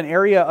you have an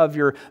area of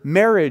your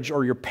marriage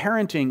or your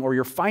parenting or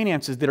your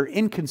finances that are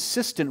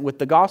inconsistent with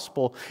the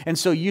gospel. And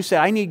so you say,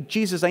 I need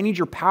Jesus, I need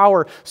your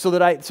power so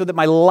that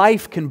my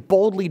life can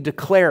boldly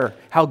declare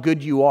how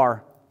good you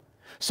are.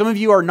 Some of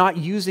you are not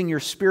using your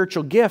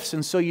spiritual gifts,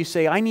 and so you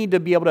say, I need to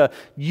be able to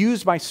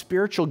use my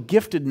spiritual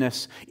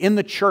giftedness in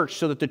the church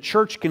so that the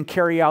church can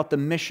carry out the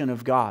mission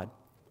of God.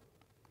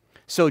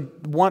 So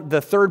the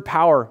third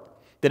power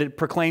that it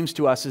proclaims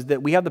to us is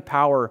that we have the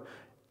power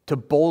to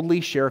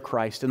boldly share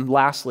Christ. And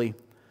lastly,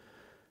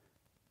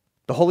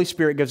 the Holy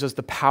Spirit gives us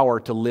the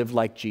power to live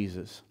like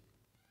Jesus.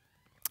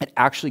 It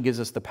actually gives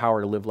us the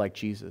power to live like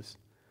Jesus.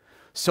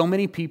 So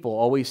many people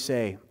always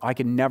say, I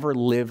can never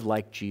live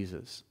like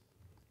Jesus.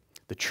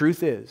 The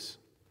truth is,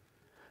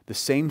 the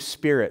same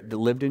Spirit that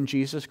lived in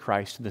Jesus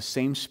Christ, the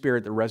same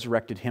Spirit that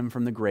resurrected Him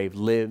from the grave,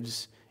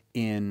 lives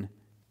in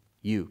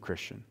you,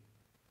 Christian.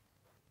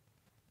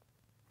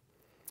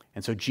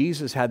 And so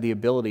Jesus had the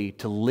ability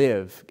to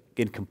live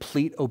in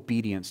complete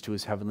obedience to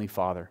His Heavenly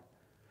Father.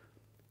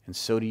 And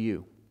so do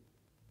you.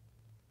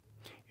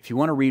 If you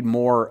want to read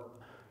more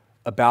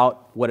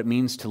about what it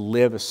means to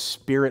live a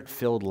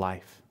Spirit-filled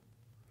life,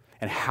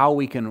 and how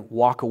we can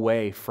walk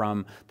away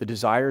from the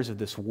desires of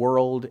this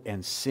world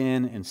and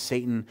sin and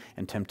Satan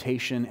and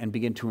temptation and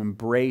begin to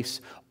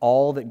embrace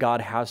all that God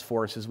has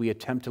for us as we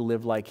attempt to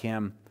live like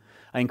Him,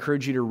 I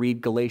encourage you to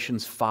read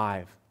Galatians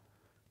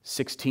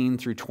 5:16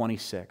 through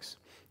 26.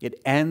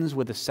 It ends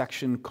with a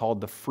section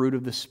called the fruit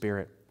of the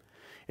Spirit.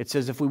 It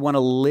says if we want to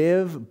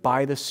live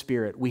by the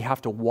Spirit, we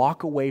have to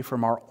walk away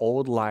from our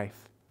old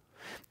life,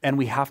 and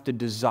we have to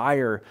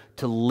desire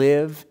to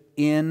live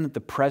in the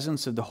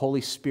presence of the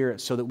Holy Spirit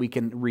so that we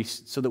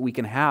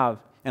can have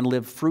and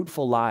live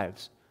fruitful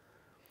lives.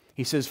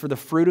 He says, for the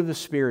fruit of the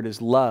Spirit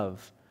is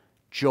love,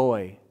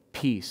 joy,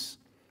 peace,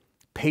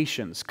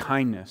 patience,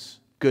 kindness,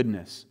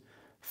 goodness,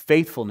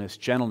 faithfulness,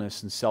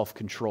 gentleness, and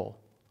self-control.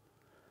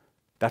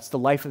 That's the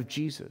life of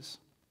Jesus.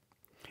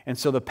 And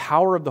so the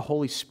power of the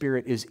Holy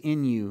Spirit is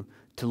in you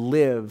to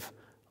live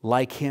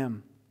like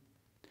Him.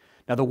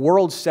 Now, the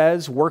world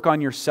says, work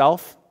on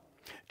yourself,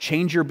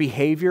 change your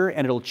behavior,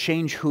 and it'll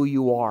change who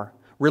you are.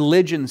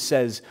 Religion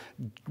says,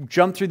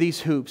 jump through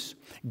these hoops,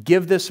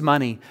 give this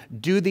money,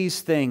 do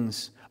these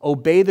things,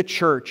 obey the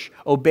church,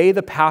 obey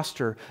the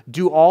pastor,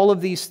 do all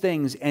of these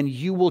things, and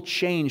you will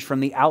change from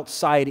the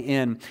outside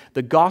in.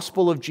 The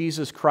gospel of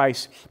Jesus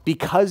Christ,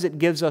 because it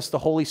gives us the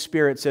Holy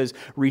Spirit, says,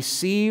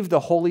 receive the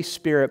Holy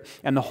Spirit,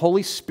 and the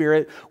Holy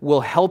Spirit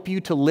will help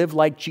you to live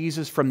like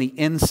Jesus from the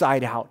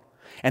inside out.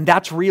 And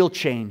that's real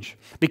change,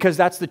 because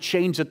that's the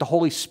change that the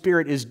Holy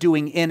Spirit is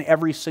doing in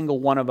every single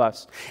one of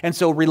us. And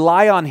so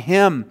rely on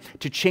Him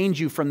to change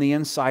you from the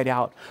inside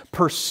out.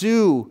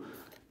 Pursue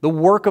the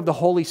work of the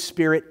Holy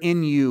Spirit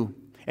in you,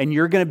 and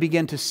you're going to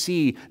begin to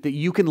see that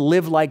you can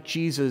live like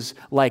Jesus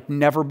like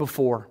never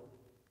before.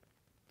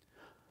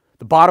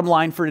 The bottom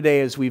line for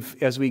today, as we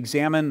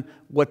examine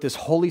what this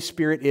Holy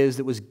Spirit is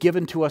that was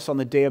given to us on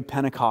the day of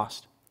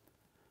Pentecost,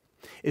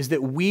 is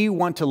that we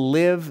want to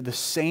live the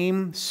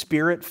same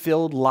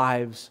Spirit-filled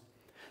lives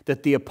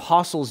that the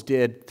apostles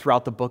did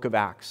throughout the book of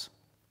Acts.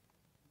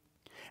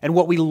 And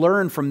what we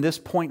learn from this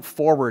point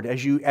forward,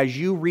 as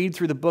you read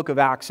through the book of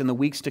Acts in the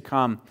weeks to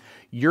come,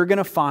 you're going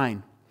to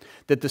find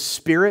that the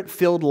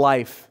Spirit-filled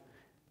life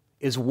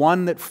is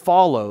one that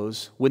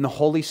follows when the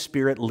Holy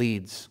Spirit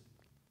leads.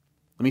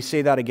 Let me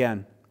say that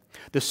again.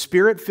 The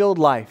Spirit-filled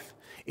life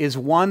is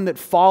one that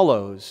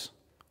follows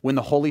when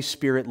the Holy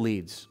Spirit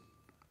leads.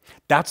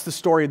 That's the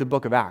story of the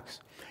book of Acts.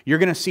 You're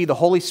going to see the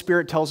Holy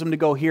Spirit tells them to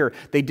go here.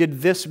 They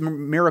did this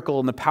miracle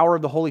in the power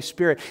of the Holy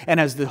Spirit. And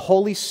as the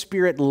Holy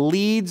Spirit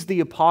leads the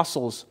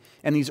apostles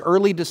and these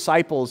early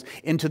disciples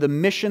into the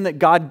mission that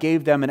God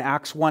gave them in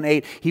Acts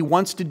 1:8, He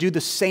wants to do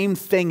the same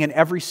thing in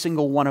every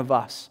single one of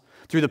us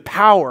through the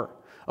power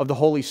of the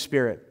Holy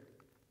Spirit.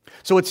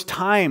 So it's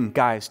time,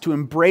 guys, to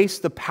embrace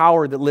the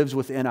power that lives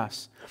within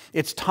us.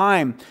 It's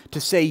time to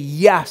say,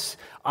 yes,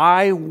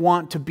 I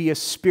want to be a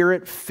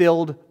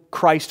Spirit-filled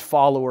Christ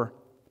follower,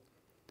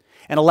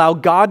 and allow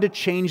God to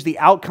change the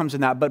outcomes in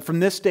that. But from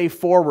this day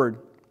forward,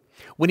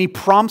 when He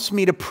prompts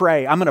me to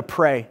pray, I'm going to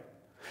pray.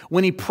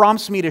 When He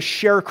prompts me to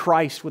share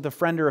Christ with a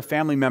friend or a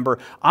family member,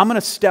 I'm going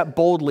to step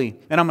boldly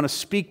and I'm going to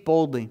speak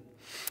boldly.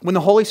 When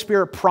the Holy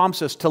Spirit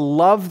prompts us to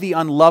love the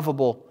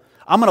unlovable,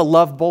 I'm going to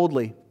love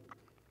boldly.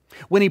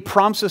 When He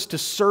prompts us to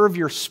serve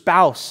your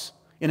spouse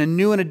in a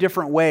new and a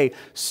different way,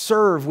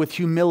 serve with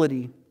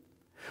humility.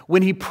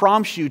 When He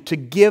prompts you to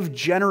give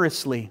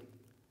generously,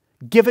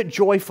 give it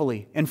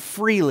joyfully and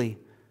freely.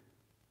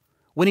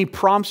 When He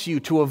prompts you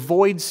to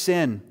avoid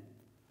sin,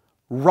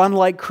 run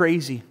like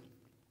crazy.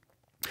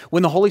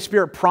 When the Holy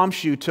Spirit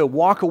prompts you to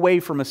walk away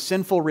from a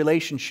sinful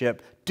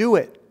relationship, do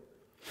it.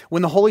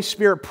 When the Holy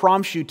Spirit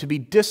prompts you to be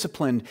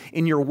disciplined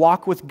in your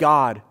walk with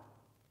God,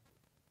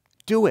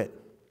 do it.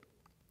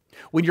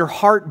 When your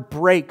heart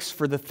breaks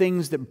for the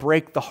things that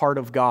break the heart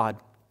of God,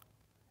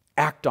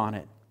 act on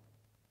it.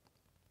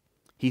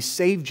 He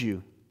saved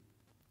you.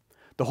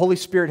 The Holy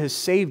Spirit has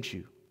saved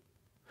you.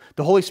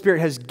 The Holy Spirit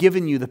has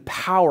given you the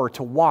power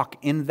to walk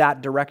in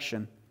that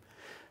direction.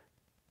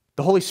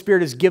 The Holy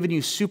Spirit has given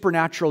you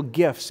supernatural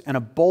gifts and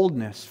a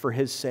boldness for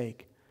His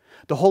sake.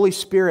 The Holy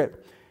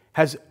Spirit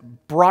has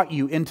brought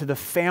you into the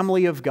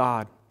family of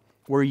God,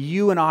 where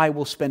you and I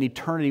will spend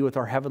eternity with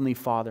our Heavenly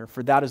Father,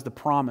 for that is the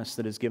promise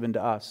that is given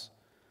to us.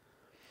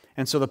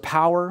 And so the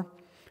power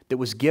that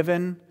was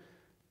given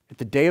at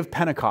the day of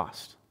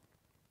Pentecost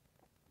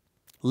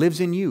lives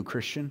in you,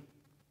 Christian.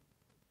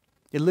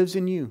 It lives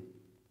in you.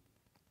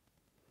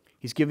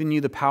 He's given you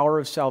the power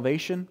of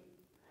salvation.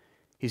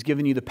 He's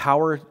given you the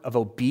power of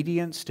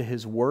obedience to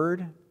His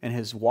word and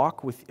His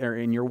walk with, or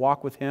in your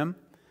walk with Him.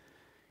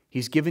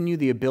 He's given you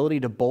the ability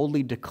to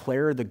boldly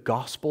declare the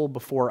gospel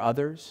before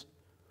others.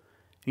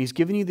 And He's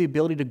given you the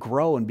ability to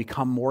grow and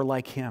become more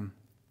like Him.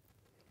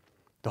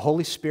 The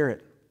Holy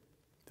Spirit,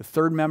 the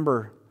third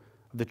member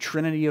of the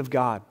Trinity of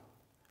God,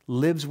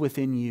 lives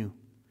within you.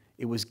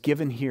 It was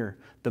given here,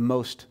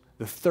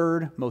 the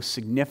third most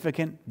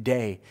significant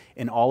day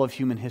in all of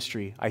human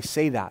history. I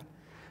say that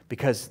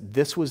because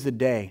this was the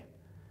day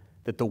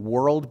that the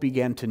world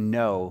began to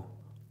know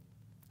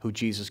who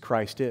Jesus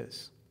Christ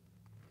is.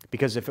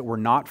 Because if it were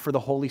not for the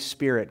Holy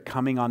Spirit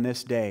coming on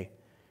this day,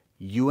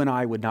 you and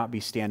I would not be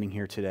standing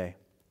here today.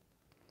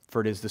 For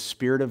it is the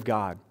Spirit of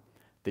God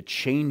that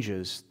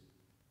changes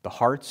the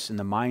hearts and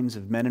the minds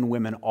of men and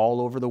women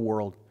all over the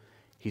world.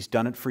 He's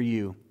done it for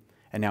you,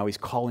 and now He's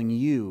calling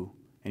you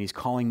and He's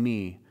calling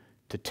me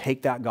to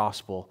take that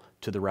gospel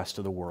to the rest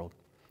of the world.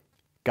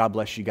 God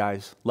bless you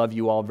guys. Love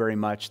you all very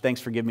much.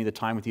 Thanks for giving me the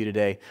time with you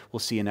today. We'll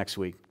see you next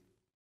week.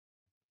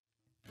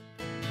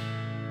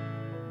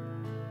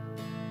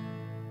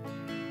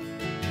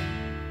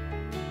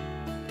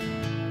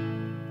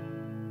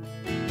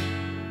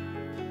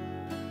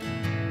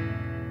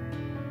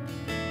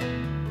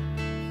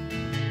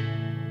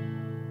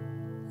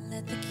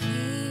 Let the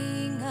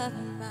King of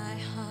my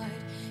heart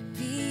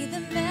be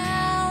the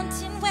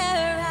mountain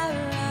where I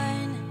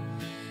run,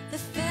 the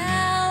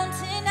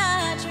fountain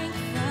I drink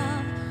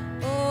from.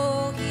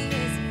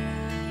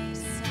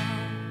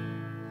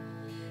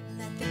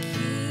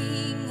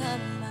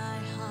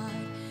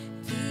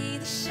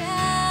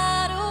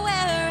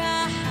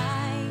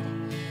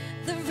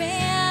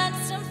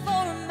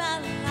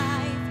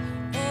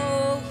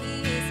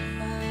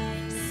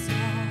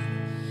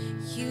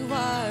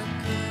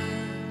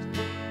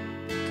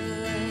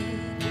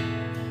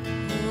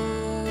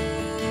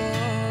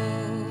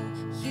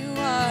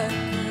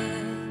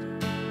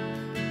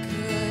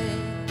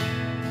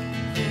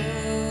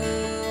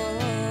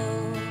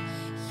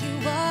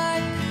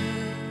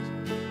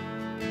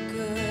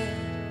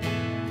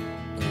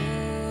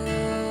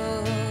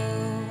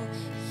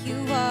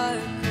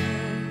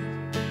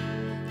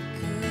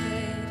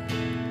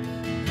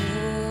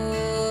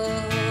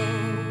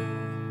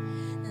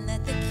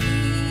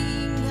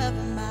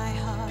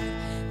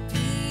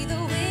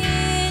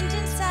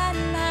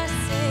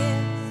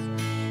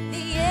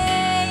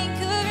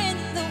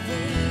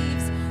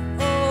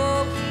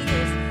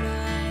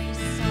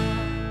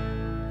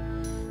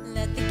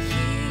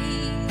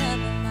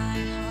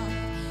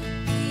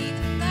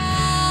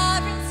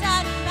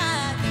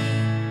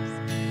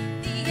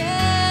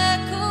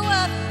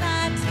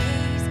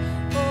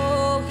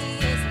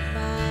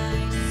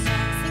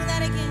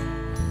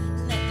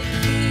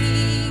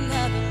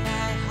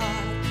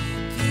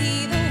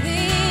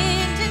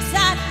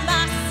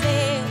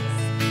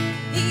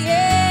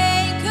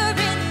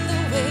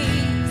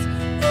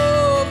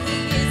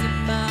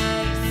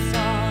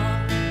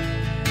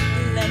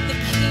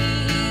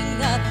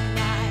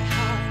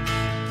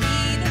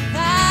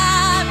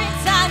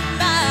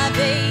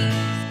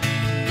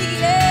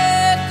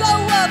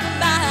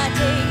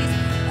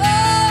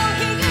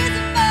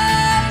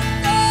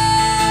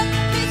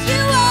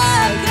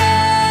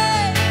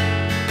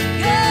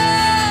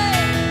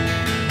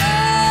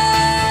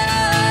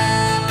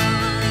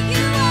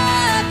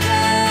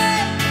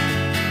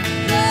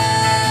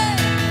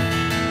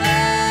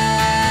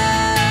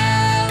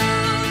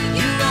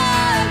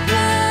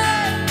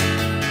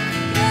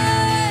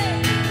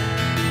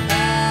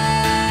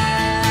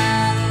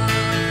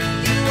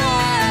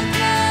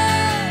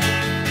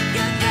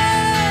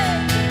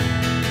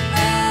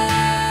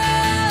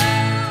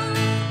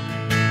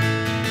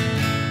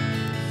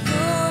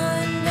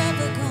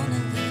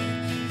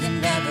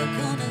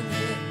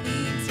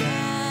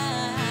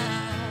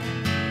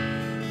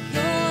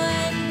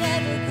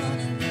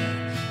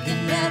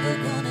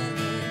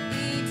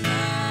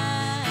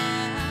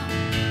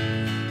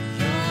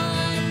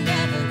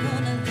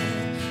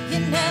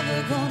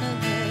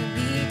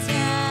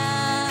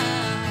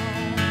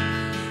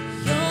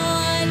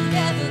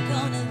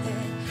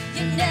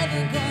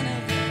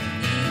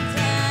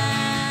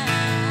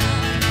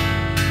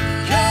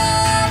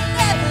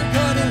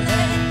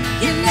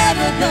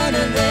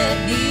 gonna let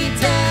me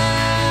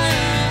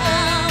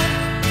down.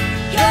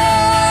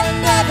 You're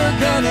never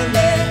gonna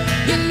let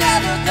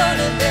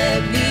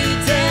me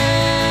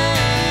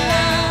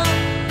down.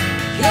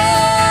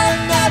 You're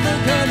never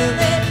gonna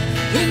let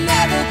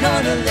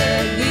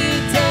me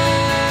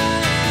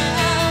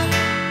down.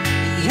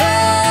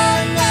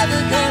 You're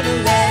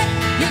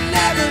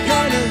never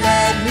gonna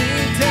let me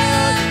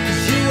down.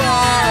 'Cause you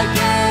are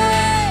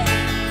good,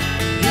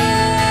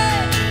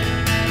 good.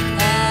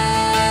 Oh,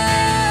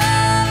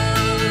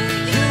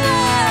 you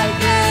are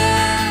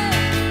good,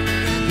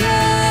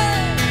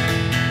 good.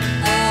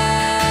 Oh,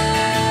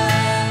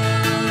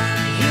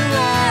 you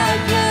are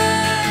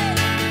good,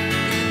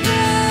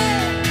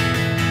 good.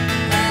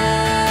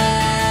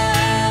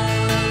 Oh,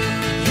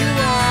 you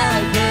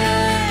are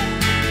good,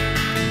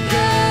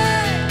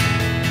 good.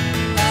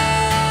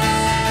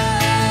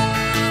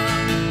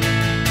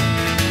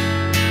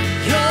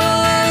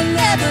 You're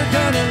never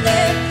gonna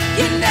let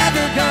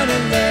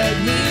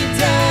me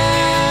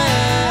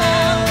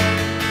down.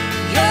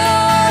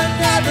 You're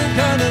never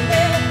gonna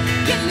let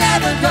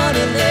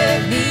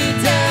me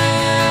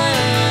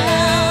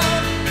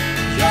down.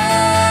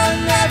 You're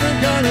never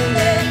gonna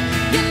let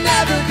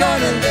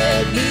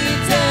me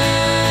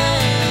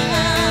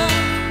down.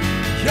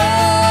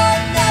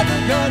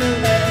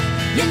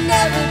 You're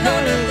never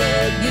gonna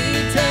let me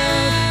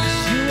down.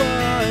 'Cause you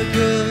are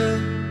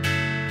good,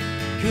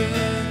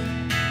 good.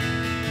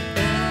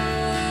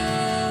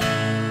 Oh,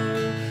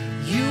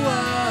 you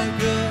are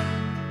good,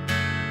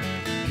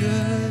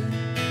 good.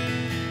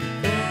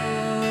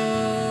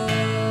 Oh,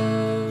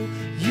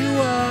 you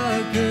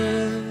are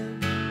good,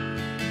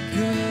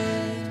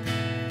 good.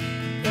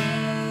 Oh,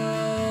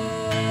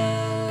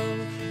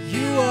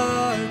 you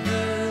are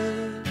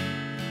good,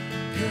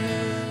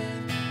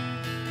 good.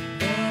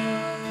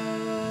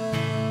 Oh.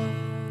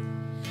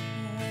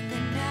 When the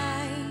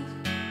night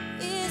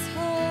is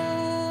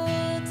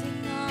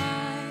holding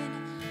on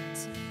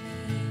to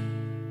me,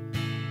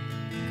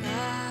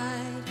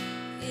 God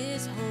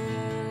is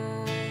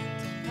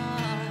holding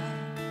on.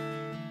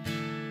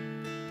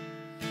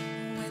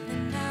 When the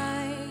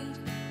night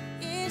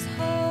is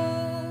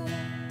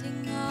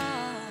holding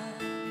on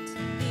to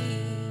me,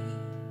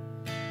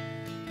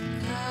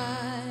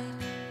 God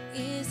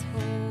is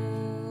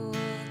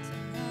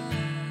holding on.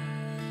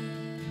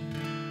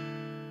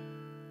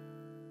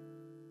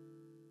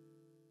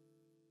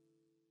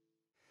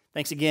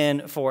 Thanks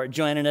again for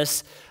joining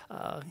us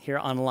here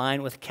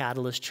online with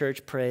Catalyst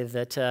Church. Pray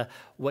that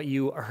what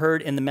you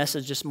heard in the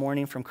message this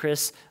morning from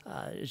Chris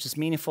is just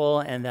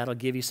meaningful, and that'll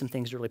give you some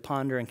things to really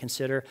ponder and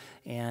consider,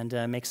 and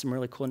make some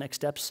really cool next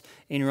steps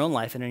in your own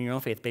life and in your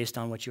own faith based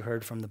on what you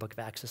heard from the book of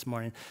Acts this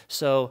morning.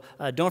 So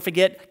don't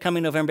forget,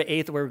 coming November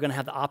 8th, we're going to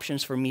have the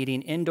options for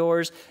meeting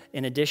indoors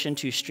in addition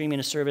to streaming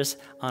a service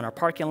on our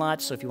parking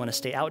lot. So if you want to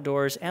stay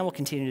outdoors, and we'll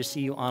continue to see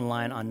you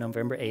online on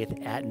November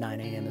 8th at 9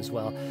 a.m. as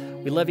well.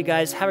 We love you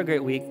guys. Have a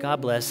great week.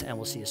 God bless, and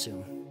we'll see you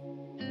soon.